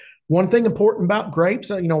 One thing important about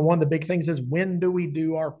grapes, one of the big things is, when do we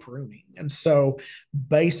do our pruning? And so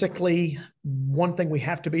basically, one thing we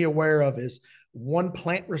have to be aware of is one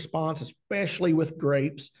plant response, especially with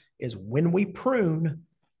grapes, is when we prune,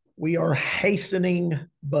 we are hastening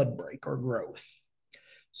bud break or growth.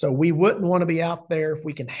 So we wouldn't want to be out there, if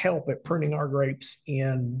we can help it, pruning our grapes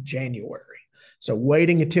in January. So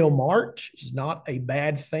waiting until March is not a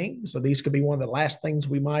bad thing. So these could be one of the last things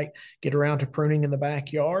we might get around to pruning in the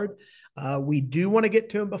backyard. We do want to get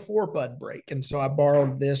to them before bud break. And so I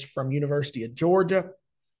borrowed this from University of Georgia.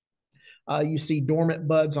 You see dormant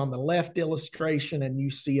buds on the left illustration, and you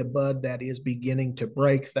see a bud that is beginning to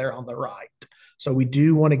break there on the right. So we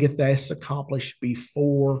do want to get this accomplished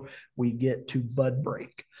before we get to bud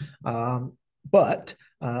break. But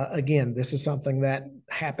again, this is something that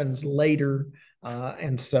happens later.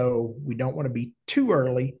 And so we don't want to be too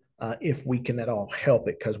early if we can at all help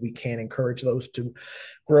it, because we can encourage those to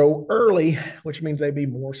grow early, which means they'd be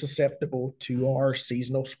more susceptible to our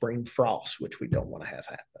seasonal spring frost, which we don't want to have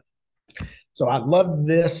happen. So I love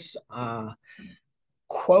this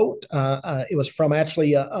quote. It was from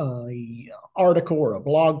actually a article or a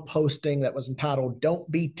blog posting that was entitled,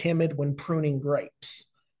 "Don't be timid when pruning grapes."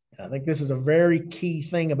 And I think this is a very key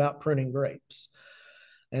thing about pruning grapes.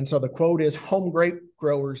 And so the quote is, "Home grape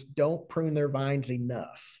growers don't prune their vines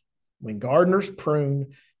enough. When gardeners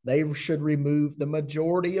prune, they should remove the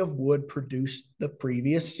majority of wood produced the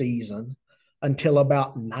previous season until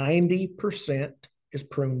about 90% is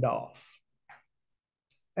pruned off."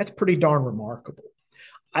 That's pretty darn remarkable.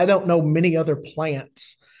 I don't know many other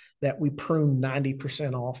plants that we prune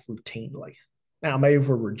 90% off routinely. Now, maybe if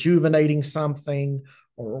we're rejuvenating something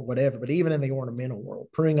or whatever, but even in the ornamental world,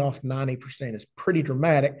 pruning off 90% is pretty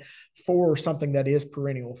dramatic for something that is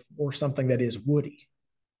perennial or something that is woody.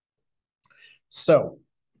 So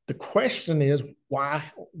the question is, why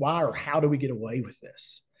or how do we get away with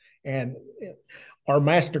this? And our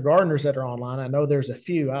master gardeners that are online, I know there's a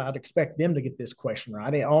few, I'd expect them to get this question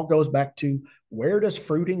right. It all goes back to, where does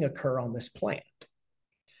fruiting occur on this plant?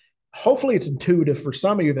 Hopefully it's intuitive for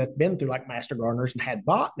some of you that've been through like master gardeners and had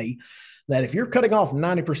botany, that if you're cutting off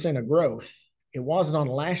 90% of growth, it wasn't on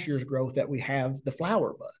last year's growth that we have the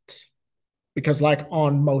flower buds. Because like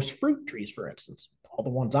on most fruit trees, for instance, all the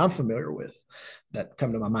ones I'm familiar with that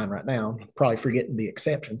come to my mind right now, I'm probably forgetting the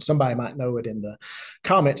exception. Somebody might know it in the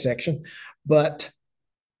comment section, but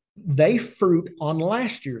they fruit on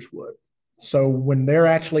last year's wood. So when they're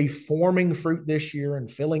actually forming fruit this year and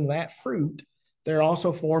filling that fruit, they're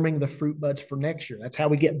also forming the fruit buds for next year. That's how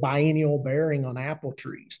we get biennial bearing on apple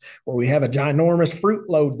trees, where we have a ginormous fruit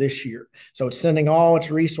load this year. So it's sending all its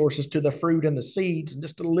resources to the fruit and the seeds and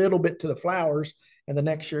just a little bit to the flowers. And the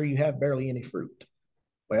next year you have barely any fruit.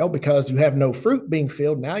 Well, because you have no fruit being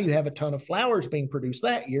filled, now you have a ton of flowers being produced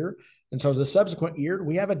that year. And so the subsequent year,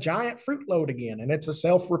 we have a giant fruit load again. And it's a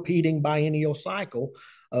self-repeating biennial cycle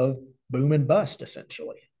of boom and bust,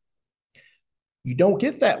 essentially. You don't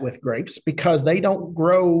get that with grapes because they don't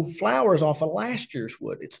grow flowers off of last year's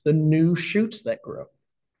wood. It's the new shoots that grow.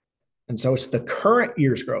 And so it's the current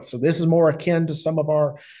year's growth. So this is more akin to some of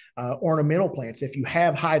our ornamental plants. If you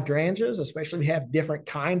have hydrangeas, especially if you have different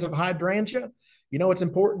kinds of hydrangea, you know, it's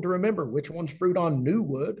important to remember which one's fruit on new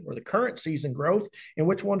wood or the current season growth and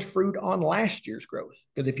which one's fruit on last year's growth.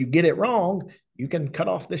 Because if you get it wrong, you can cut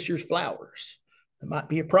off this year's flowers. It might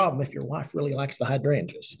be a problem if your wife really likes the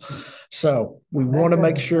hydrangeas. So we want to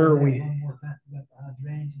make sure we.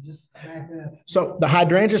 So the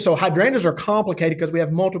hydrangeas, hydrangeas are complicated because we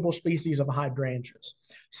have multiple species of hydrangeas.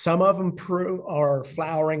 Some of them are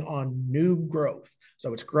flowering on new growth.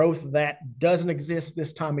 So it's growth that doesn't exist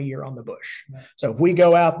this time of year on the bush. So if we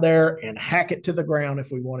go out there and hack it to the ground,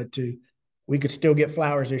 if we wanted to, we could still get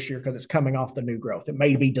flowers this year because it's coming off the new growth. It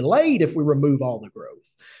may be delayed if we remove all the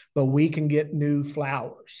growth, but we can get new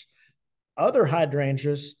flowers. Other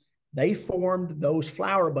hydrangeas, they formed those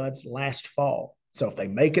flower buds last fall. So if they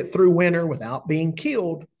make it through winter without being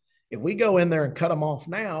killed, if we go in there and cut them off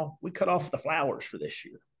now, we cut off the flowers for this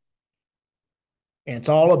year. And it's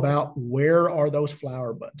all about, where are those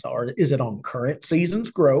flower buds? Is it on current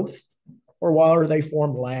season's growth, or why are they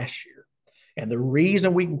formed last year? And the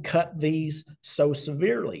reason we can cut these so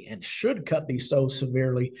severely and should cut these so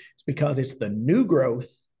severely is because it's the new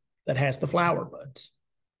growth that has the flower buds.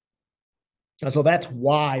 And so that's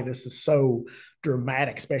why this is so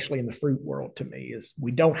dramatic, especially in the fruit world to me, is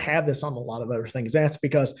we don't have this on a lot of other things. That's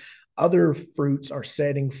because other fruits are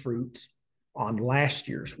setting fruits on last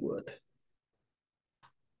year's wood.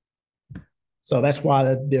 So that's why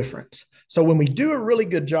the difference. So when we do a really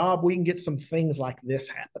good job, we can get some things like this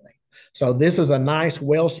happening. So this is a nice,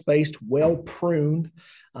 well-spaced, well-pruned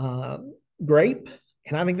grape.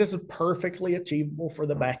 And I think this is perfectly achievable for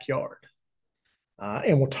the backyard.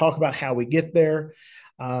 And we'll talk about how we get there.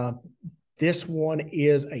 This one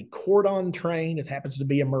is a cordon train. It happens to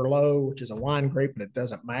be a Merlot, which is a wine grape, but it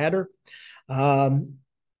doesn't matter. And,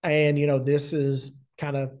 you know, this is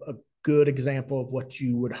kind of a good example of what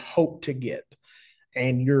you would hope to get.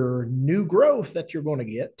 And your new growth that you're going to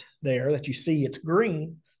get there, that you see it's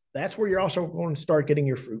green, that's where you're also going to start getting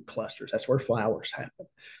your fruit clusters. That's where flowers happen.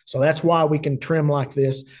 So that's why we can trim like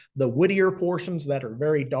this. The woodier portions that are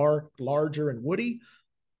very dark, larger, and woody,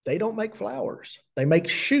 they don't make flowers. They make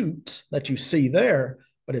shoots that you see there,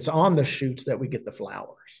 but it's on the shoots that we get the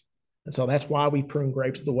flowers. And so that's why we prune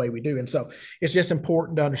grapes the way we do. And so it's just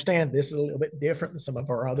important to understand this is a little bit different than some of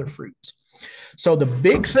our other fruits. So the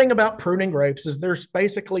big thing about pruning grapes is there's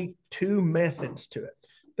basically two methods to it.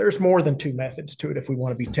 There's more than two methods to it if we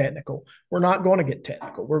want to be technical. We're not going to get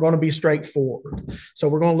technical. We're going to be straightforward. So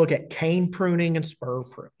we're going to look at cane pruning and spur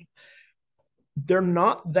pruning. They're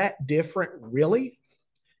not that different, really.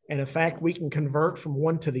 And in fact, we can convert from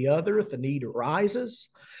one to the other if the need arises.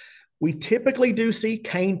 We typically do see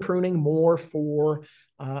cane pruning more for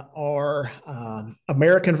our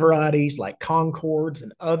American varieties like Concords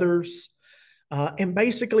and others. And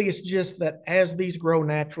basically, it's just that as these grow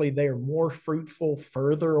naturally, they are more fruitful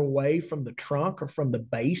further away from the trunk or from the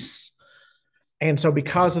base. And so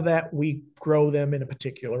because of that, we grow them in a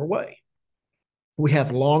particular way. We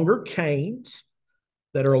have longer canes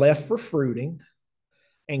that are left for fruiting,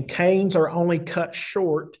 and canes are only cut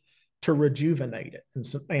short to rejuvenate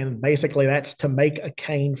it. And basically, that's to make a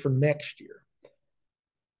cane for next year.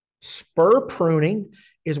 Spur pruning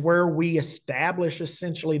is where we establish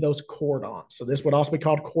essentially those cordons. So this would also be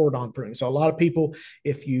called cordon pruning. So a lot of people,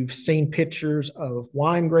 if you've seen pictures of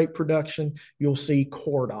wine grape production, you'll see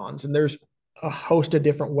cordons. And there's a host of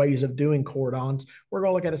different ways of doing cordons. We're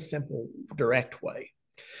going to look at a simple, direct way.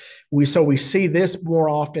 We see this more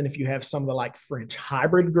often if you have some of the like French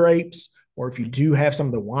hybrid grapes, or if you do have some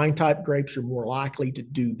of the wine type grapes, you're more likely to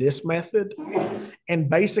do this method. And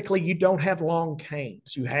basically, you don't have long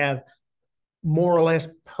canes. You have more or less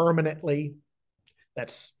permanently,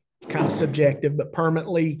 that's kind of subjective, but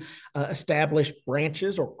permanently established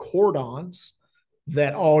branches or cordons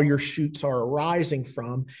that all your shoots are arising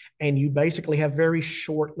from. And you basically have very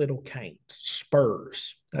short little canes,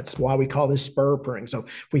 spurs. That's why we call this spur pruning. So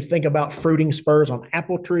if we think about fruiting spurs on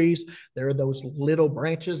apple trees, there are those little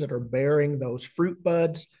branches that are bearing those fruit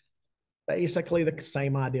buds. Basically the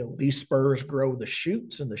same idea. These spurs grow the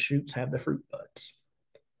shoots and the shoots have the fruit buds.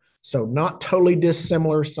 So not totally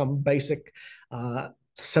dissimilar, some basic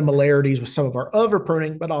similarities with some of our other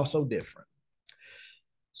pruning, but also different.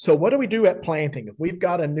 So what do we do at planting? If we've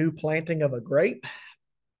got a new planting of a grape,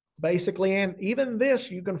 basically, and even this,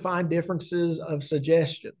 you can find differences of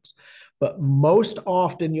suggestions. But most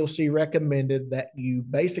often you'll see recommended that you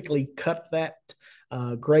basically cut that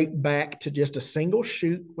grape back to just a single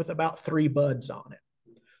shoot with about 3 buds on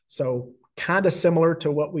it. So kind of similar to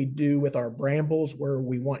what we do with our brambles where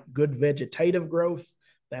we want good vegetative growth.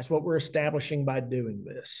 That's what we're establishing by doing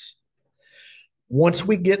this. Once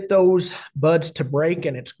we get those buds to break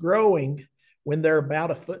and it's growing, when they're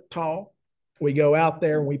about a foot tall, we go out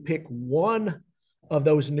there and we pick one of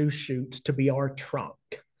those new shoots to be our trunk.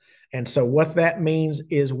 And so what that means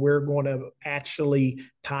is we're going to actually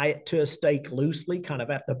tie it to a stake loosely, kind of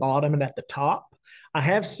at the bottom and at the top. I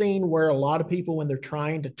have seen where a lot of people, when they're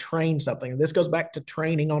trying to train something, and this goes back to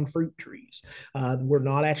training on fruit trees, we're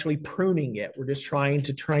not actually pruning it. We're just trying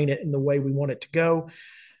to train it in the way we want it to go.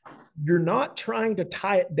 You're not trying to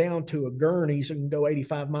tie it down to a gurney so you can go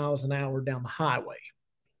 85 miles an hour down the highway.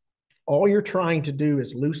 All you're trying to do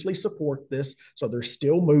is loosely support this so there's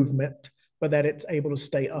still movement, but that it's able to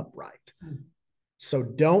stay upright. So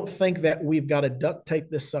don't think that we've got to duct tape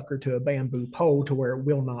this sucker to a bamboo pole to where it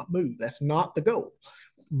will not move. That's not the goal.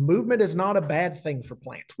 Movement is not a bad thing for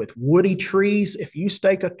plants. With woody trees, if you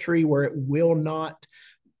stake a tree where it will not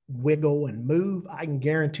wiggle and move, I can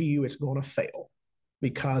guarantee you it's going to fail,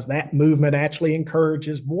 because that movement actually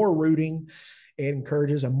encourages more rooting. It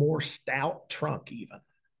encourages a more stout trunk even.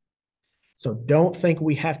 So don't think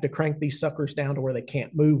we have to crank these suckers down to where they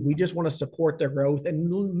can't move. We just want to support their growth and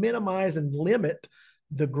minimize and limit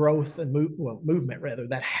the growth and movement rather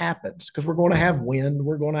that happens, because we're going to have wind,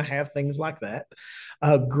 we're going to have things like that.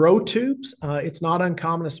 Grow tubes, it's not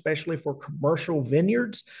uncommon, especially for commercial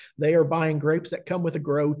vineyards. They are buying grapes that come with a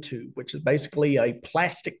grow tube, which is basically a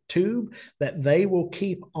plastic tube that they will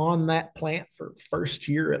keep on that plant for first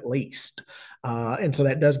year at least. And so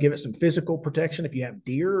that does give it some physical protection. If you have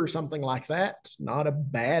deer or something like that, it's not a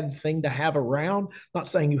bad thing to have around. Not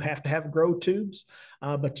saying you have to have grow tubes,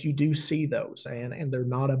 but you do see those, and they're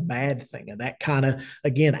not a bad thing. And that kind of,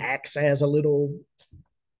 again, acts as a little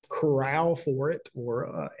corral for it,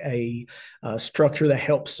 or a structure that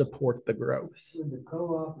helps support the growth. Would the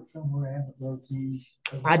co-op or somewhere have a grow tubes?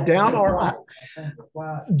 I doubt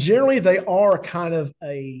generally they are kind of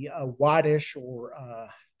a whitish or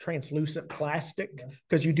translucent plastic,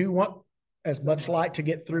 because you do want as much light to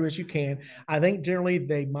get through as you can. I think generally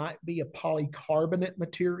they might be a polycarbonate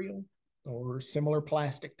material or similar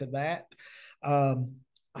plastic to that.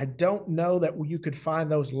 I don't know that you could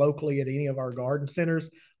find those locally at any of our garden centers.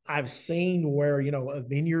 I've seen where, a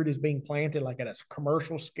vineyard is being planted like at a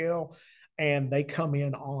commercial scale, and they come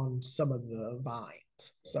in on some of the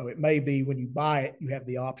vines. So it may be when you buy it, you have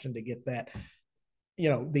the option to get that.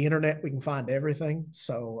 The internet, we can find everything.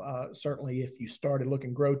 So certainly if you started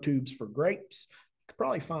looking grow tubes for grapes, you could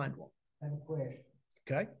probably find one. I have a question.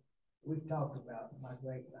 Okay. We've talked about my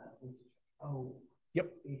grapevine, which is old. Yep.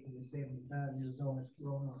 50 to 75 years old. It's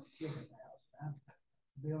growing on a chicken house.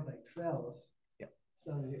 I built a trellis. Yep.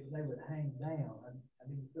 So that they would hang down. I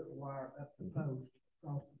didn't put wire up the post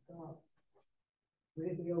across the top. Would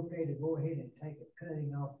it be okay to go ahead and take a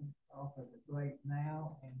cutting off of the grape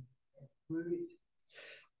now and root it?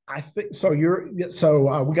 I think so.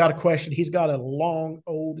 We got a question. He's got a long,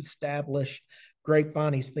 old, established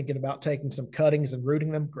grapevine. He's thinking about taking some cuttings and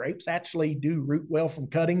rooting them. Grapes actually do root well from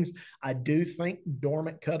cuttings. I do think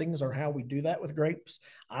dormant cuttings are how we do that with grapes.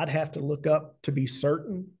 I'd have to look up to be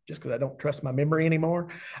certain, just because I don't trust my memory anymore.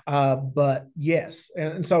 But yes,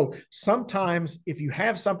 and so sometimes if you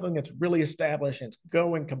have something that's really established and it's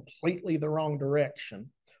going completely the wrong direction,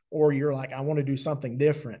 or you're like, I want to do something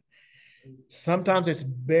different, sometimes it's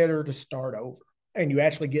better to start over, and you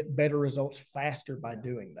actually get better results faster by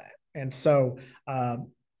doing that. And so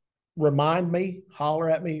remind me, holler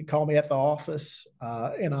at me, call me at the office,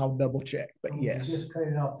 and I'll double check. But yes. Just cut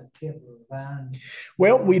it off the tip of the vine.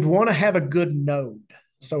 Well, we'd want to have a good node.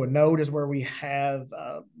 So a node is where we have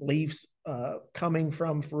leaves coming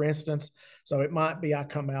from, for instance. So it might be I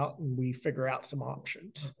come out and we figure out some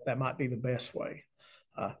options. That might be the best way.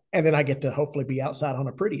 And then I get to hopefully be outside on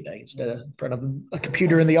a pretty day instead of in front of a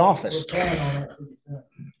computer in the office.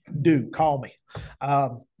 Do call me.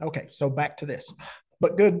 Okay, so back to this,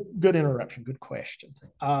 but good interruption, good question.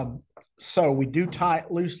 So we do tie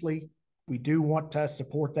it loosely. We do want to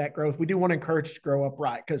support that growth. We do want to encourage it to grow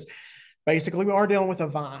upright, because basically we are dealing with a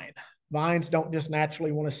vine. Vines don't just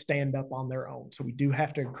naturally want to stand up on their own. So we do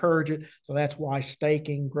have to encourage it. So that's why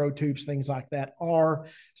staking, grow tubes, things like that are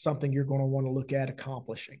something you're going to want to look at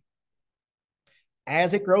accomplishing.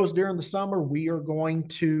 As it grows during the summer, we are going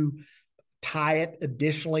to tie it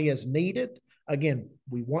additionally as needed. Again,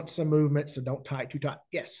 we want some movement, so don't tie it too tight.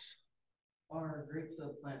 Yes? Are grapes a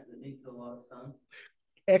plant that needs a lot of sun?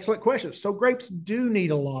 Excellent question. So grapes do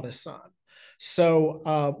need a lot of sun.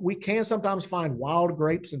 So we can sometimes find wild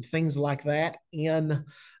grapes and things like that in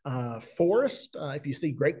forest. If you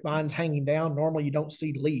see grapevines hanging down, normally you don't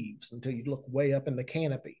see leaves until you look way up in the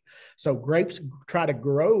canopy. So grapes try to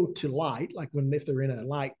grow to light, like if they're in a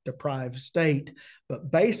light deprived state.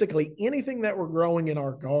 But basically anything that we're growing in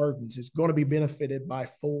our gardens is going to be benefited by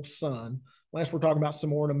full sun, unless we're talking about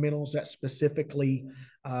some ornamentals that specifically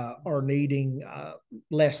are needing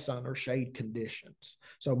less sun or shade conditions.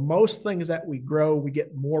 So most things that we grow, we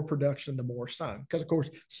get more production the more sun, because of course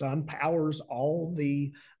sun powers all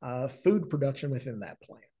the food production within that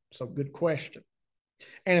plant. So good question.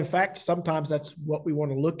 And in fact, sometimes that's what we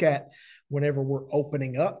want to look at whenever we're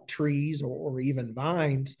opening up trees or even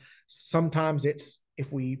vines. Sometimes it's,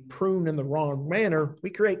 if we prune in the wrong manner, we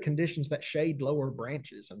create conditions that shade lower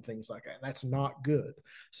branches and things like that. That's not good.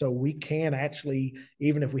 So we can actually,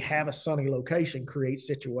 even if we have a sunny location, create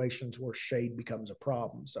situations where shade becomes a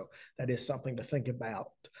problem. So that is something to think about.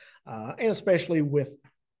 And especially with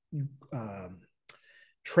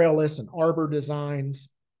trellis and arbor designs,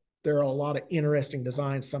 there are a lot of interesting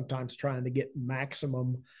designs, sometimes trying to get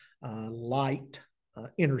maximum light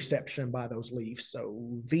interception by those leaves.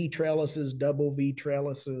 So V trellises, double V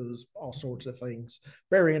trellises, all sorts of things.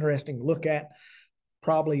 Very interesting to look at.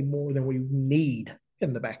 Probably more than we need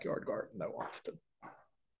in the backyard garden, though, often.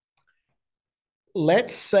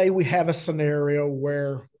 Let's say we have a scenario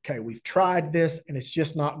where, okay, we've tried this and it's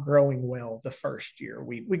just not growing well the first year.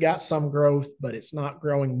 We got some growth, but it's not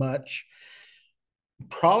growing much.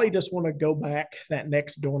 Probably just want to go back that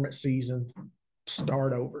next dormant season,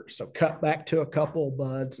 start over. So cut back to a couple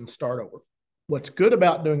buds and start over. What's good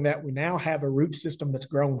about doing that, we now have a root system that's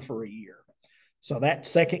grown for a year. So that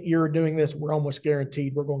second year of doing this, we're almost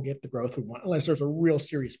guaranteed we're going to get the growth we want, unless there's a real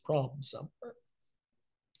serious problem somewhere.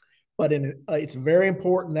 But it's very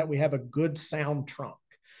important that we have a good sound trunk,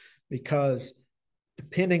 because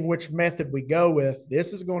depending which method we go with,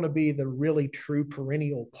 this is going to be the really true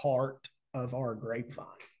perennial part of our grapevine.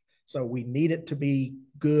 So we need it to be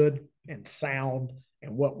good and sound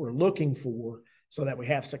and what we're looking for, so that we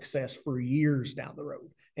have success for years down the road.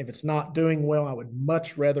 If it's not doing well, I would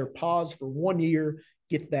much rather pause for 1 year,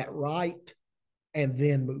 get that right, and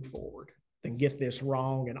then move forward than get this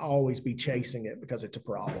wrong and always be chasing it because it's a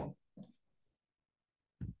problem.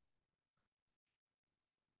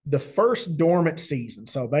 The first dormant season,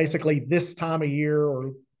 so basically this time of year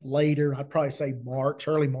or later. I'd probably say March,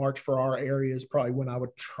 early March for our area is probably when I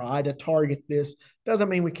would try to target this. Doesn't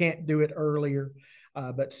mean we can't do it earlier,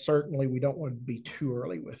 but certainly we don't want to be too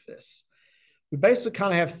early with this. We basically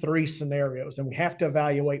kind of have three scenarios, and we have to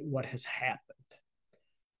evaluate what has happened.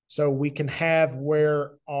 So we can have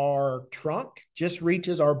where our trunk just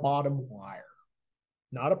reaches our bottom wire.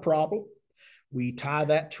 Not a problem. We tie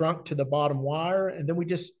that trunk to the bottom wire, and then we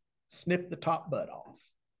just snip the top bud off.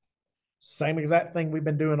 Same exact thing we've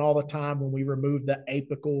been doing all the time when we remove the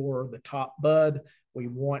apical or the top bud. We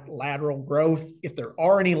want lateral growth. If there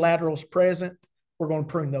are any laterals present, we're going to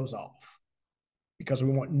prune those off because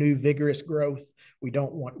we want new vigorous growth. We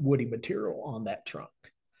don't want woody material on that trunk.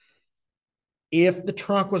 If the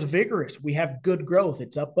trunk was vigorous, we have good growth.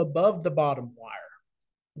 It's up above the bottom wire.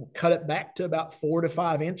 We'll cut it back to about 4 to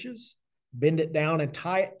 5 inches, bend it down and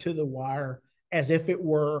tie it to the wire as if it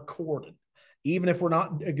were a cordon. Even if we're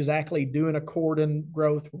not exactly doing a cordon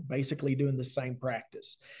growth, we're basically doing the same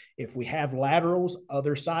practice. If we have laterals,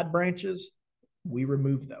 other side branches, we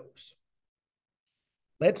remove those.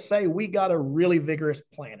 Let's say we got a really vigorous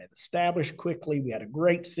plant, established quickly. We had a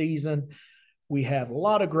great season. We have a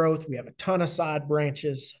lot of growth. We have a ton of side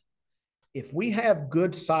branches. If we have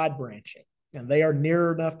good side branching and they are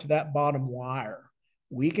near enough to that bottom wire,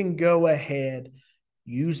 we can go ahead,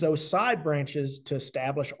 use those side branches to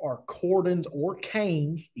establish our cordons or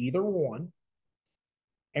canes, either one.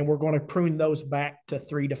 And we're going to prune those back to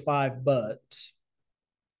 3 to 5 buds.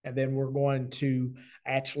 And then we're going to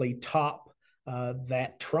actually top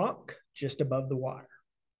that trunk just above the wire.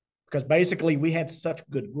 Because basically we had such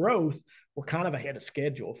good growth, we're kind of ahead of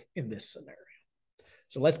schedule in this scenario.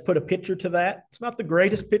 So let's put a picture to that. It's not the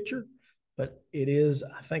greatest picture, but it is,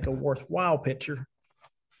 I think, a worthwhile picture.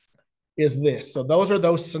 Is this. So those are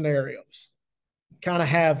those scenarios. You kind of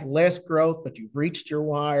have less growth, but you've reached your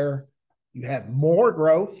wire. You have more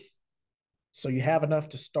growth. So you have enough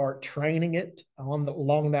to start training it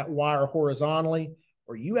along that wire horizontally,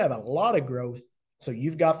 or you have a lot of growth. So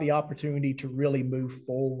you've got the opportunity to really move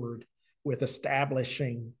forward with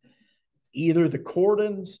establishing either the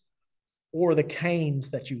cordons or the canes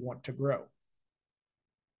that you want to grow.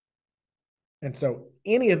 And so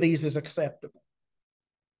any of these is acceptable.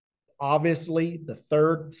 Obviously, the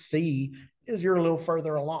third C is you're a little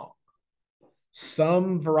further along.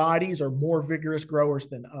 Some varieties are more vigorous growers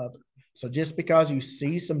than others. So just because you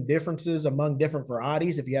see some differences among different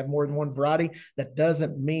varieties, if you have more than one variety, that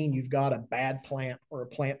doesn't mean you've got a bad plant or a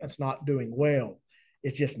plant that's not doing well.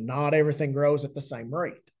 It's just not everything grows at the same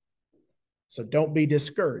rate. So don't be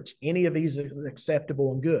discouraged. Any of these is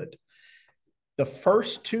acceptable and good. The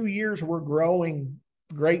first 2 years we're growing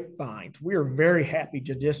grapevines, we are very happy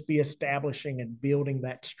to just be establishing and building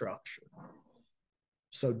that structure.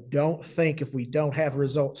 So don't think if we don't have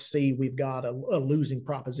results C, we've got a losing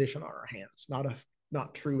proposition on our hands.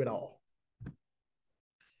 Not true at all.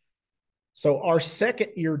 So our second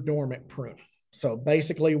year dormant pruning. So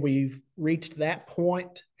basically we've reached that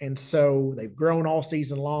point, and so they've grown all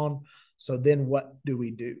season long. So then what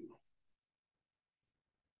do?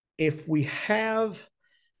 If we have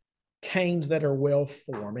canes that are well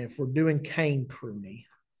formed, if we're doing cane pruning,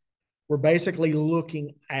 we're basically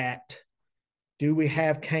looking at, do we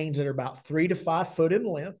have canes that are about 3 to 5 foot in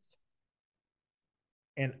length?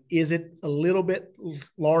 And is it a little bit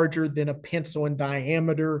larger than a pencil in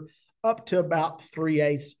diameter, up to about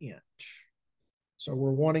 3/8 inch? So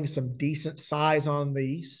we're wanting some decent size on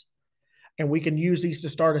these. And we can use these to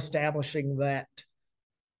start establishing that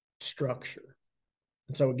structure.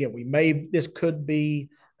 And so again, this could be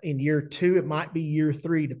in year 2, it might be year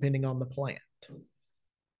 3, depending on the plant.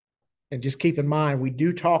 And just keep in mind, we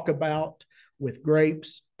do talk about with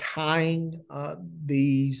grapes tying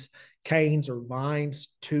these canes or vines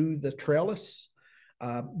to the trellis.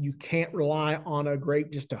 You can't rely on a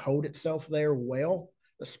grape just to hold itself there well,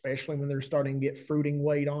 especially when they're starting to get fruiting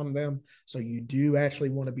weight on them. So you do actually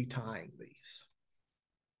want to be tying these.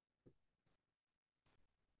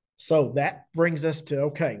 So that brings us to,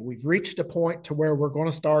 okay, we've reached a point to where we're going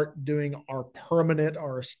to start doing our permanent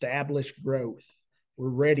or established growth. We're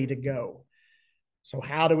ready to go. So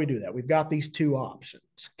how do we do that? We've got these 2 options,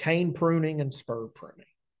 cane pruning and spur pruning.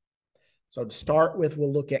 So to start with,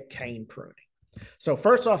 we'll look at cane pruning. So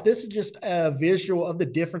first off, this is just a visual of the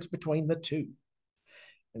difference between the 2.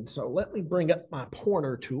 And so let me bring up my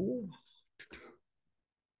pointer tool.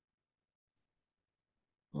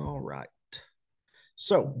 All right.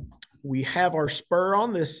 So we have our spur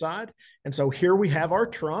on this side. And so here we have our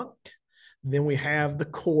trunk. Then we have the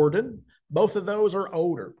cordon. Both of those are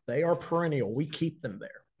older. They are perennial. We keep them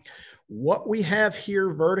there. What we have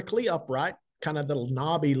here vertically upright, kind of little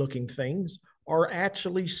knobby looking things, are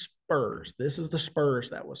actually spurs. This is the spurs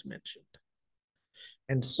that was mentioned.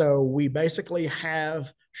 And so we basically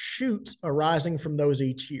have shoots arising from those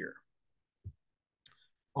each year.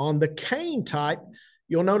 On the cane type,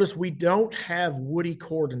 you'll notice we don't have woody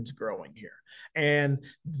cordons growing here. And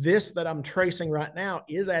this that I'm tracing right now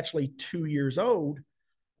is actually 2 years old.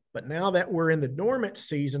 But now that we're in the dormant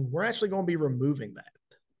season, we're actually going to be removing that.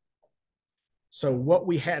 So what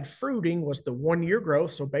we had fruiting was the 1 year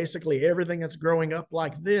growth. So basically everything that's growing up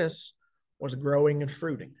like this was growing and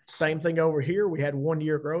fruiting. Same thing over here. We had 1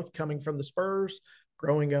 year growth coming from the spurs,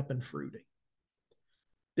 growing up and fruiting.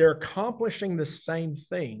 They're accomplishing the same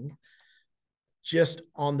thing. Just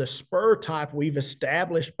on the spur type, we've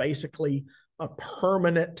established basically a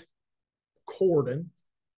permanent cordon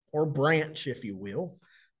or branch, if you will,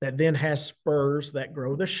 that then has spurs that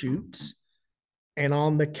grow the shoots. And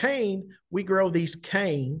on the cane, we grow these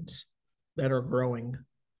canes that are growing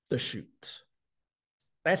the shoots.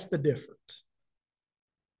 That's the difference.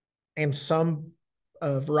 And some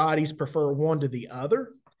varieties prefer one to the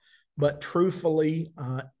other, but truthfully,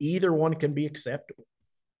 either one can be acceptable.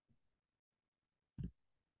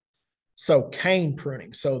 So cane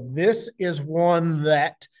pruning. So this is one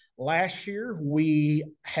that last year we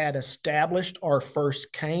had established our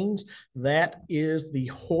first canes. That is the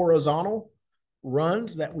horizontal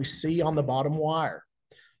runs that we see on the bottom wire.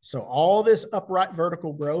 So all this upright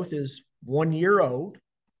vertical growth is 1 year old.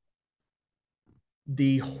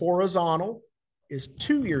 The horizontal is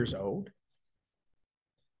 2 years old.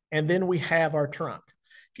 And then we have our trunk.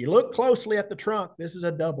 If you look closely at the trunk, this is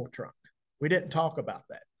a double trunk. We didn't talk about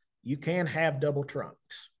that. You can have double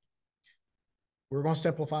trunks. We're going to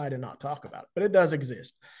simplify it and not talk about it, but it does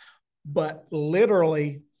exist. But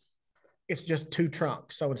literally, it's just 2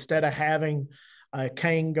 trunks. So instead of having a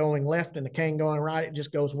cane going left and a cane going right, it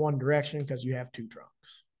just goes one direction because you have 2 trunks.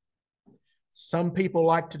 Some people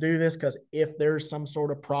like to do this because if there's some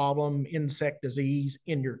sort of problem, insect disease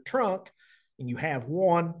in your trunk, and you have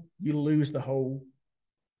one, you lose the whole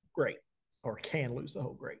grape, or can lose the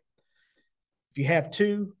whole grape. If you have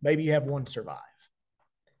 2, maybe you have 1 survive.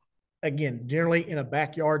 Again, generally in a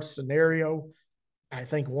backyard scenario, I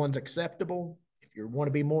think 1's acceptable. If you want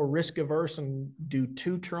to be more risk averse and do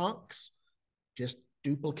 2 trunks, just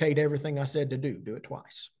duplicate everything I said to do. Do it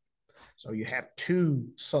twice. So you have 2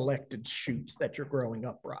 selected shoots that you're growing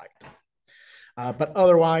upright. But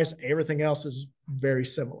otherwise, everything else is very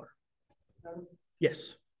similar.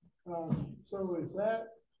 Yes. So is that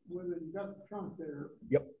whether you got the trunk there?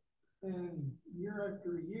 Yep. And year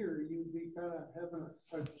after year, you'd be kind of having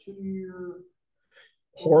a 2 year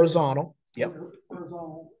horizontal. Yep.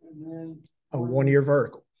 Horizontal, and then a 1 year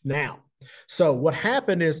vertical. Now, so what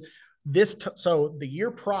happened is so the year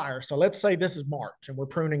prior, so let's say this is March and we're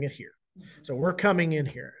pruning it here. So we're coming in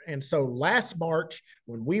here. And so last March,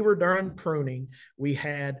 when we were done pruning, we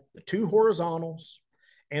had the 2 horizontals,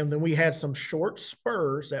 and then we had some short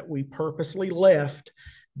spurs that we purposely left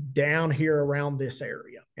down here around this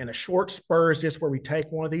area. And a short spur is just where we take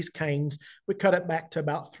one of these canes, we cut it back to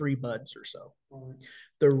about 3 buds or so.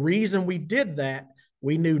 The reason we did that,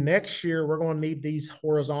 we knew next year we're going to need these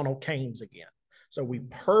horizontal canes again. So we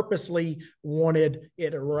purposely wanted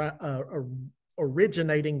it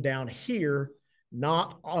originating down here,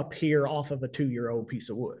 not up here off of a 2-year-old piece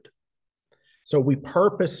of wood. So we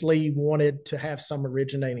purposely wanted to have some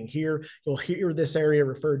originating here. You'll hear this area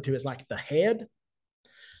referred to as like the head.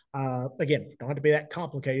 Again, don't have to be that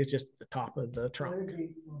complicated. It's just the top of the trunk.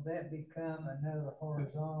 Will that become another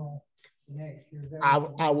horizontal next year?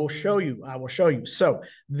 I will show you. I will show you. So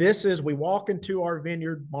this is, we walk into our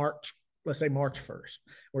vineyard March, let's say March 1st.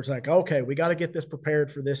 Where it's like, okay, we got to get this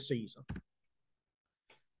prepared for this season.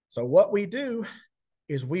 So what we do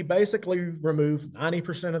is we basically remove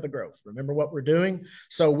 90% of the growth. Remember what we're doing?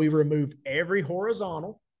 So we removed every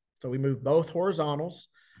horizontal. So we moved both horizontals.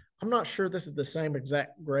 I'm not sure this is the same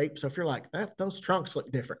exact grape. So if you're like, those trunks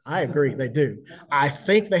look different. I agree, they do. I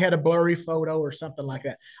think they had a blurry photo or something like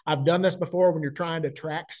that. I've done this before when you're trying to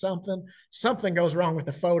track something. Something goes wrong with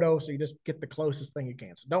the photo, so you just get the closest thing you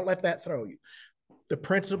can. So don't let that throw you. The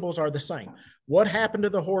principles are the same. What happened to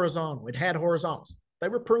the horizontal? It had horizontals. They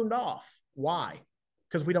were pruned off. Why?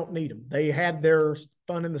 Because we don't need them. They had their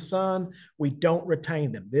fun in the sun. We don't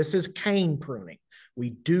retain them. This is cane pruning. We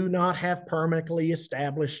do not have permanently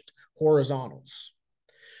established horizontals.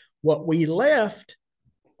 What we left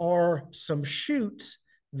are some shoots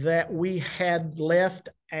that we had left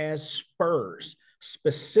as spurs,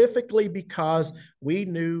 specifically because we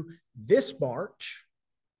knew this March,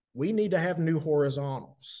 we need to have new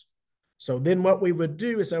horizontals. So then what we would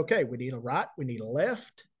do is, okay, we need a right, we need a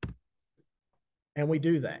left, and we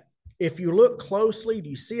do that. if you look closely, do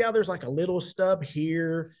you see how there's like a little stub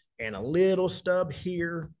here and a little stub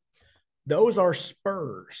here? Those are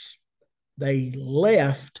spurs. They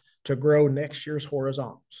left to grow next year's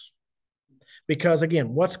horizontals. Because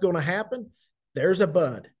again, what's going to happen? There's a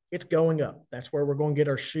bud. It's going up. That's where we're going to get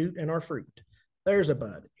our shoot and our fruit. There's a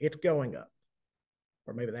bud. It's going up.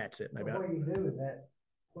 Or maybe that's it. Maybe what do you do with that?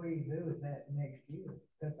 What do you do with that next year?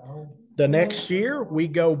 The next year, we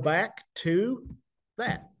go back to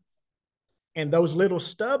that. And those little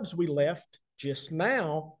stubs we left just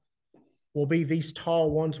now will be these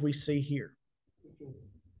tall ones we see here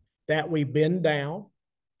that we bend down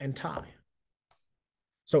and tie.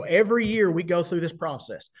 So every year we go through this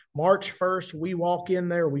process. March 1st, we walk in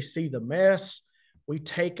there, we see the mess. We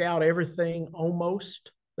take out everything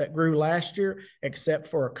almost that grew last year, except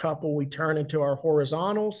for a couple we turn into our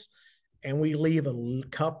horizontals, and we leave a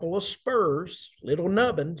couple of spurs, little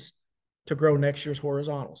nubbins, to grow next year's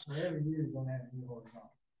horizontals. So every year you're going to have a new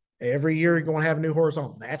horizontal. Every year you're going to have a new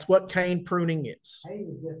horizontal. That's what cane pruning is. Hey,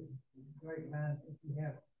 would get great mind if you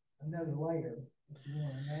have another layer, if you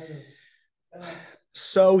want another.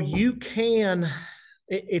 So you can,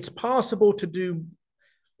 it's possible to do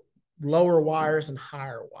lower wires and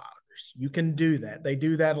higher wires. You can do that. They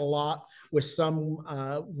do that a lot with some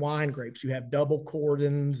wine grapes. You have double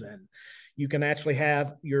cordons, and you can actually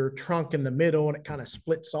have your trunk in the middle and it kind of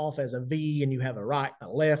splits off as a V, and you have a right and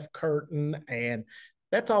a left curtain, and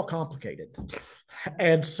that's all complicated.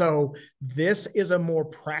 And so this is a more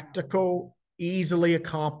practical, easily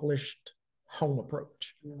accomplished home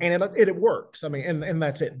approach, and it works. I mean, and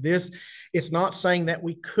that's it. It's not saying that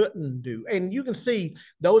we couldn't do, and you can see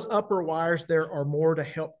those upper wires there are more to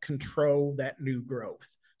help control that new growth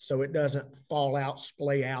so it doesn't fall out,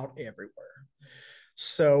 splay out everywhere.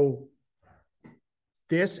 So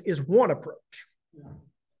this is one approach.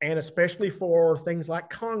 And especially for things like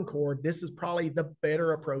Concord, this is probably the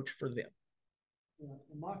better approach for them. Yeah,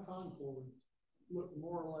 and my Concord look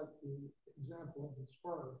more like the example of the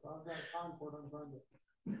spur. So I've got a Concord I'm trying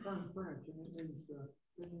to turn French, and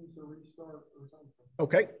it needs to restart or something.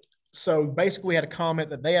 Okay. So basically we had a comment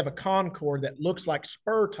that they have a Concord that looks like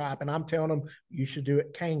spur type, and I'm telling them you should do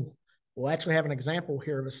it cane. We'll actually have an example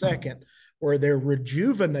here in a second where they're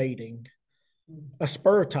rejuvenating a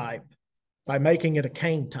spur type by making it a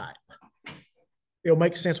cane type. It'll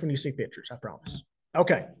make sense when you see pictures, I promise.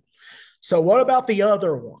 Okay. So what about the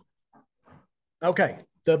other one? Okay.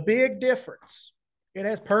 The big difference, it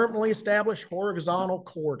has permanently established horizontal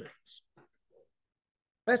cordons.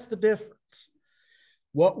 That's the difference.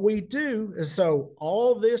 What we do is, so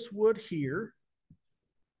all this wood here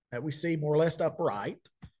that we see more or less upright,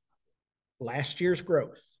 last year's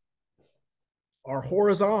growth. Our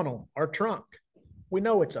horizontal, our trunk, we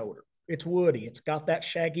know it's older. It's woody. It's got that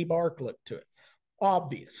shaggy bark look to it.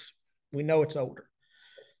 Obvious. We know it's older.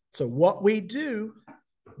 So what we do,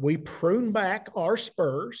 we prune back our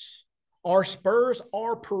spurs. Our spurs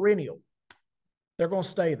are perennial. They're going to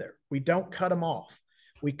stay there. We don't cut them off.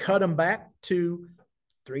 We cut them back to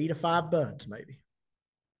 3 to 5 buds maybe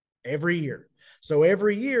every year. So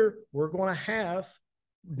every year we're going to have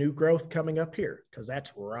new growth coming up here because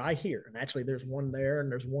that's right here. And actually there's one there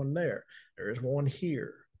and there's one there. There's one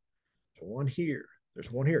here. There's one here.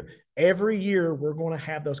 There's one here. Every year we're going to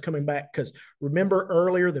have those coming back because remember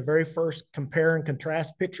earlier, the very first compare and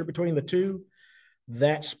contrast picture between the two,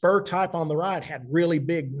 that spur type on the right had really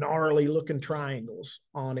big, gnarly looking triangles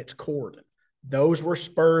on its cordon. Those were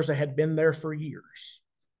spurs that had been there for years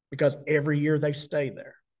because every year they stay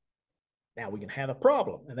there. Now we can have a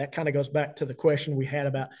problem. And that kind of goes back to the question we had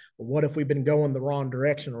about, well, what if we've been going the wrong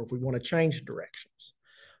direction or if we want to change directions?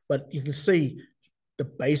 But you can see the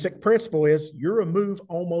basic principle is you remove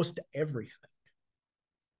almost everything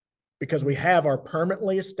because we have our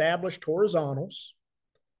permanently established horizontals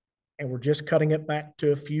and we're just cutting it back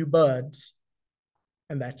to a few buds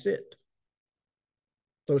and that's it.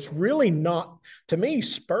 So it's really not, to me,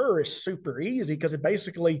 spur is super easy because it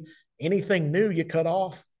basically anything new you cut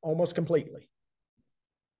off almost completely.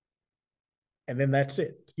 And then that's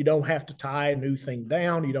it. You don't have to tie a new thing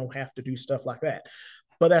down. You don't have to do stuff like that.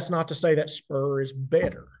 But that's not to say that spur is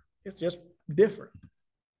better. It's just different.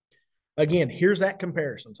 Again, here's that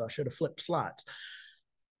comparison. So I should have flipped slides.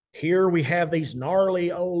 Here we have these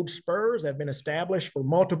gnarly old spurs that have been established for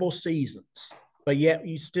multiple seasons. But yet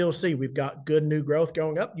you still see we've got good new growth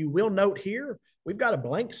going up. You will note here, we've got a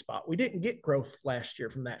blank spot. We didn't get growth last year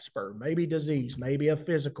from that spur. Maybe disease, maybe a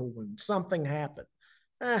physical wound. Something happened.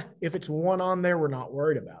 If it's one on there, we're not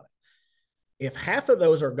worried about it. If half of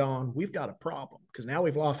those are gone, we've got a problem because now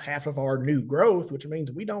we've lost half of our new growth, which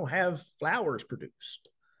means we don't have flowers produced.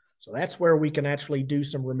 So that's where we can actually do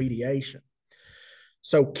some remediation.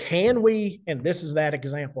 So can we, and this is that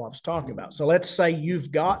example I was talking about. So let's say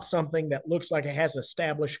you've got something that looks like it has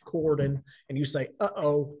established cordon and you say,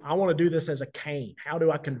 uh-oh, I want to do this as a cane. How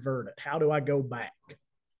do I convert it? How do I go back?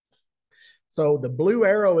 So the blue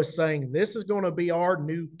arrow is saying this is going to be our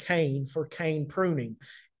new cane for cane pruning,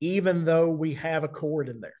 even though we have a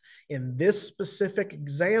cordon there. In this specific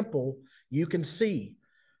example, you can see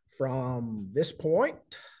from this point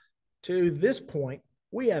to this point,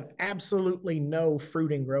 we have absolutely no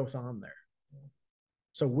fruiting growth on there.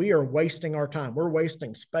 So we are wasting our time. We're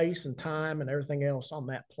wasting space and time and everything else on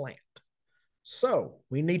that plant. So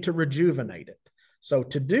we need to rejuvenate it. So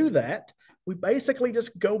to do that, we basically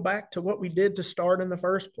just go back to what we did to start in the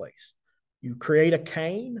first place. You create a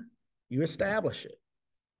cane, you establish it.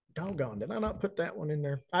 Doggone, did I not put that one in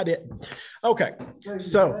there? I didn't. Okay,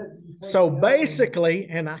 so basically,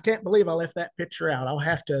 and I can't believe I left that picture out. I'll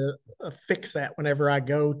have to fix that whenever I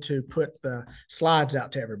go to put the slides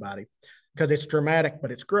out to everybody because it's dramatic,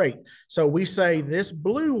 but it's great. So we say this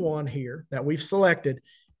blue one here that we've selected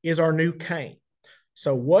is our new cane.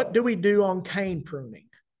 So what do we do on cane pruning?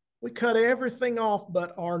 We cut everything off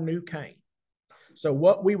but our new cane. So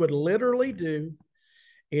what we would literally do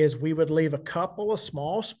is we would leave a couple of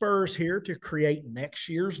small spurs here to create next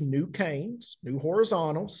year's new canes, new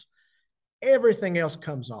horizontals. Everything else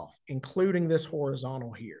comes off, including this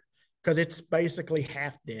horizontal here, because it's basically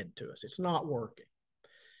half dead to us. It's not working.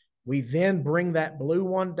 We then bring that blue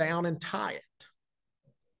one down and tie it.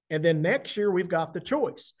 And then next year, we've got the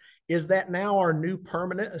choice. Is that now our new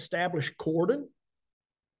permanent established cordon?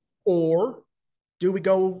 Or do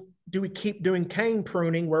we keep doing cane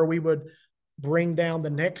pruning where we would bring down the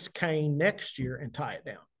next cane next year and tie it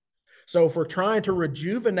down? So if we're trying to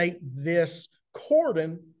rejuvenate this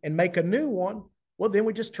cordon and make a new one, well, then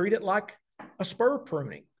we just treat it like a spur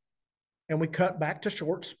pruning. And we cut back to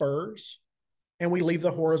short spurs and we leave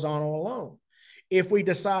the horizontal alone. If we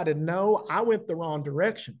decided, no, I went the wrong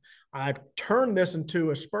direction, I turned this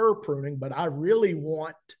into a spur pruning, but I really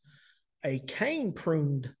want a cane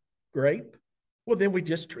pruned grape, well, then we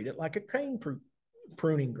just treat it like a cane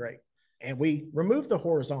pruning grape. And we remove the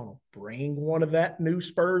horizontal, bring one of that new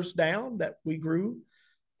spurs down that we grew,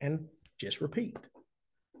 and just repeat.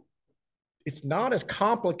 It's not as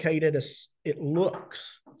complicated as it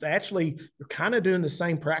looks. It's actually, you're kind of doing the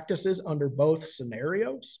same practices under both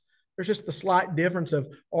scenarios. There's just the slight difference of,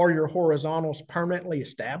 are your horizontals permanently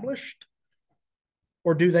established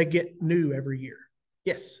or do they get new every year?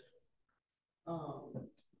 Yes.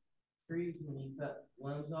 Trees, when you cut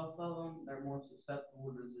limbs off of them, they're more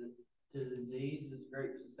susceptible to disease. Is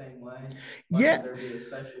grapes the same way? Yeah. There be a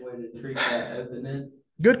special way to treat that opening?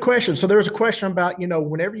 Good question. So there's a question about,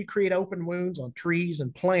 whenever you create open wounds on trees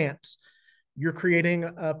and plants, you're creating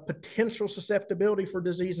a potential susceptibility for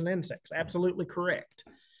disease and insects. Absolutely correct.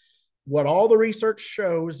 What all the research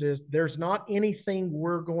shows is there's not anything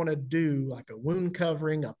we're going to do like a wound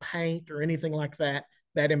covering, a paint, or anything like that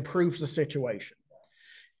that improves the situation.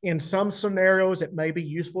 In some scenarios, it may be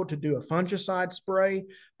useful to do a fungicide spray,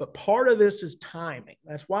 but part of this is timing.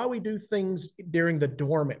 That's why we do things during the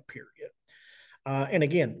dormant period. And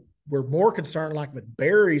again, we're more concerned like with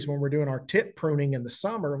berries when we're doing our tip pruning in the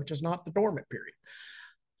summer, which is not the dormant period.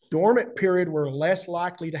 Dormant period, we're less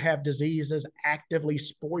likely to have diseases actively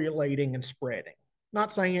sporulating and spreading.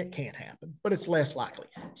 Not saying it can't happen, but it's less likely.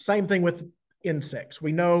 Same thing with insects.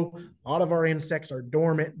 We know a lot of our insects are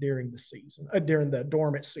dormant during the season, during the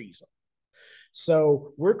dormant season.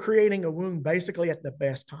 So we're creating a wound basically at the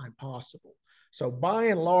best time possible. So by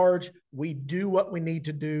and large, we do what we need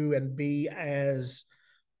to do and be as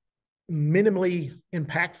minimally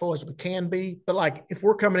impactful as we can be. But like if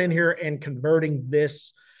we're coming in here and converting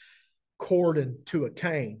this cordon to a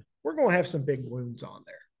cane, we're going to have some big wounds on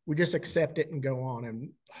there. We just accept it and go on. And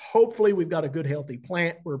hopefully we've got a good, healthy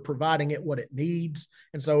plant. We're providing it what it needs.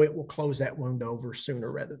 And so it will close that wound over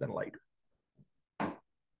sooner rather than later.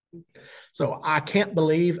 So I can't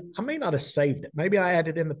believe, I may not have saved it. Maybe I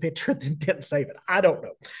added in the picture and didn't save it. I don't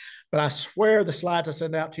know. But I swear the slides I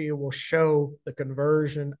send out to you will show the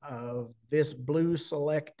conversion of this blue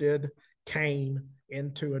selected cane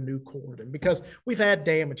into a new cordon because we've had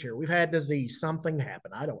damage here. We've had disease. Something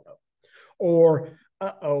happened. I don't know. Or,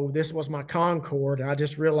 uh-oh, this was my Concord. And I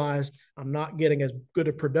just realized I'm not getting as good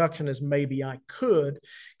a production as maybe I could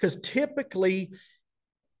because typically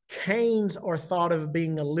canes are thought of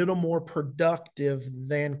being a little more productive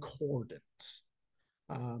than cordons.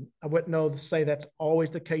 I wouldn't know to say that's always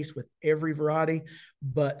the case with every variety,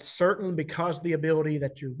 but certainly because of the ability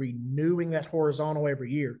that you're renewing that horizontal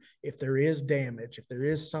every year, if there is damage, if there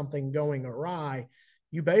is something going awry,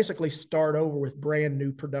 you basically start over with brand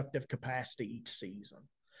new productive capacity each season.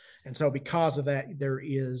 And so because of that, there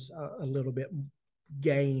is a little bit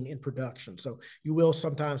gain in production. So you will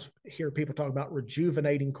sometimes hear people talk about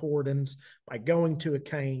rejuvenating cordons by going to a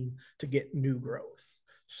cane to get new growth.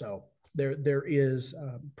 So there is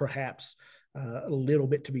perhaps a little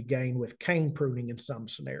bit to be gained with cane pruning in some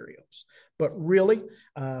scenarios. But really,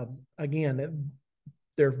 again,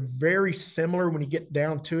 they're very similar when you get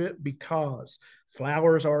down to it because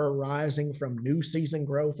flowers are arising from new season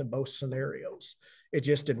growth in both scenarios. It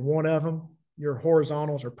just in one of them, your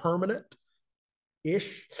horizontals are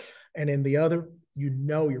permanent-ish, and in the other,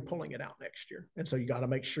 you're pulling it out next year. And so you got to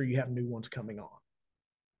make sure you have new ones coming on.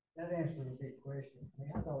 That answers a big question. I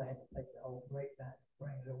mean, I thought I had to take the whole grapevine and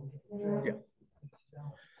bring it over. Yeah.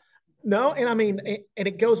 No, and I mean, and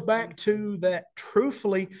it goes back to that,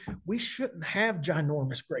 truthfully, we shouldn't have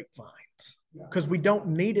ginormous grapevines because we don't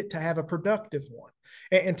need it to have a productive one.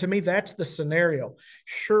 And to me, that's the scenario.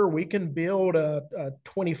 Sure, we can build a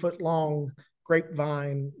 20-foot long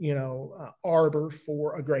grapevine, arbor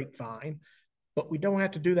for a grapevine, but we don't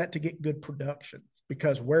have to do that to get good production,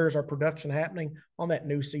 because where's our production happening? On that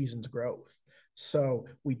new season's growth. So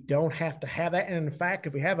we don't have to have that. And in fact,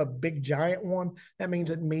 if we have a big giant one, that means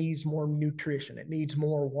it needs more nutrition. It needs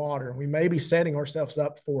more water. And we may be setting ourselves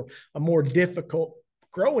up for a more difficult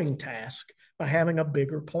growing task by having a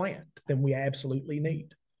bigger plant than we absolutely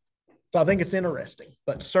need. So I think it's interesting,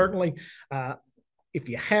 but certainly if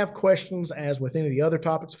you have questions, as with any of the other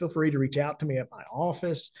topics, feel free to reach out to me at my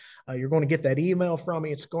office. You're going to get that email from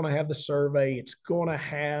me. It's going to have the survey. It's going to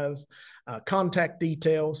have contact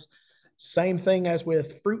details. Same thing as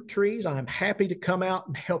with fruit trees. I'm happy to come out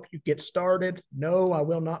and help you get started. No, I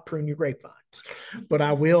will not prune your grapevines, but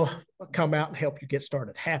I will come out and help you get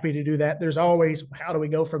started. Happy to do that. There's always, how do we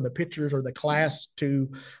go from the pictures or the class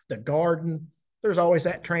to the garden? There's always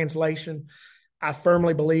that translation. I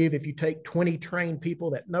firmly believe if you take 20 trained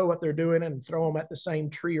people that know what they're doing and throw them at the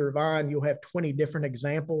same tree or vine, you'll have 20 different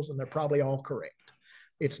examples, and they're probably all correct.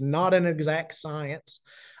 It's not an exact science.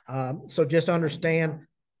 So just understand,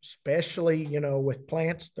 especially, with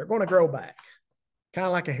plants, they're going to grow back, kind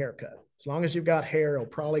of like a haircut. As long as you've got hair, it'll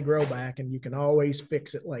probably grow back, and you can always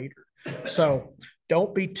fix it later. So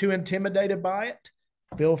don't be too intimidated by it.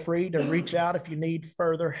 Feel free to reach out if you need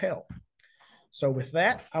further help. So with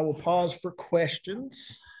that, I will pause for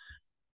questions.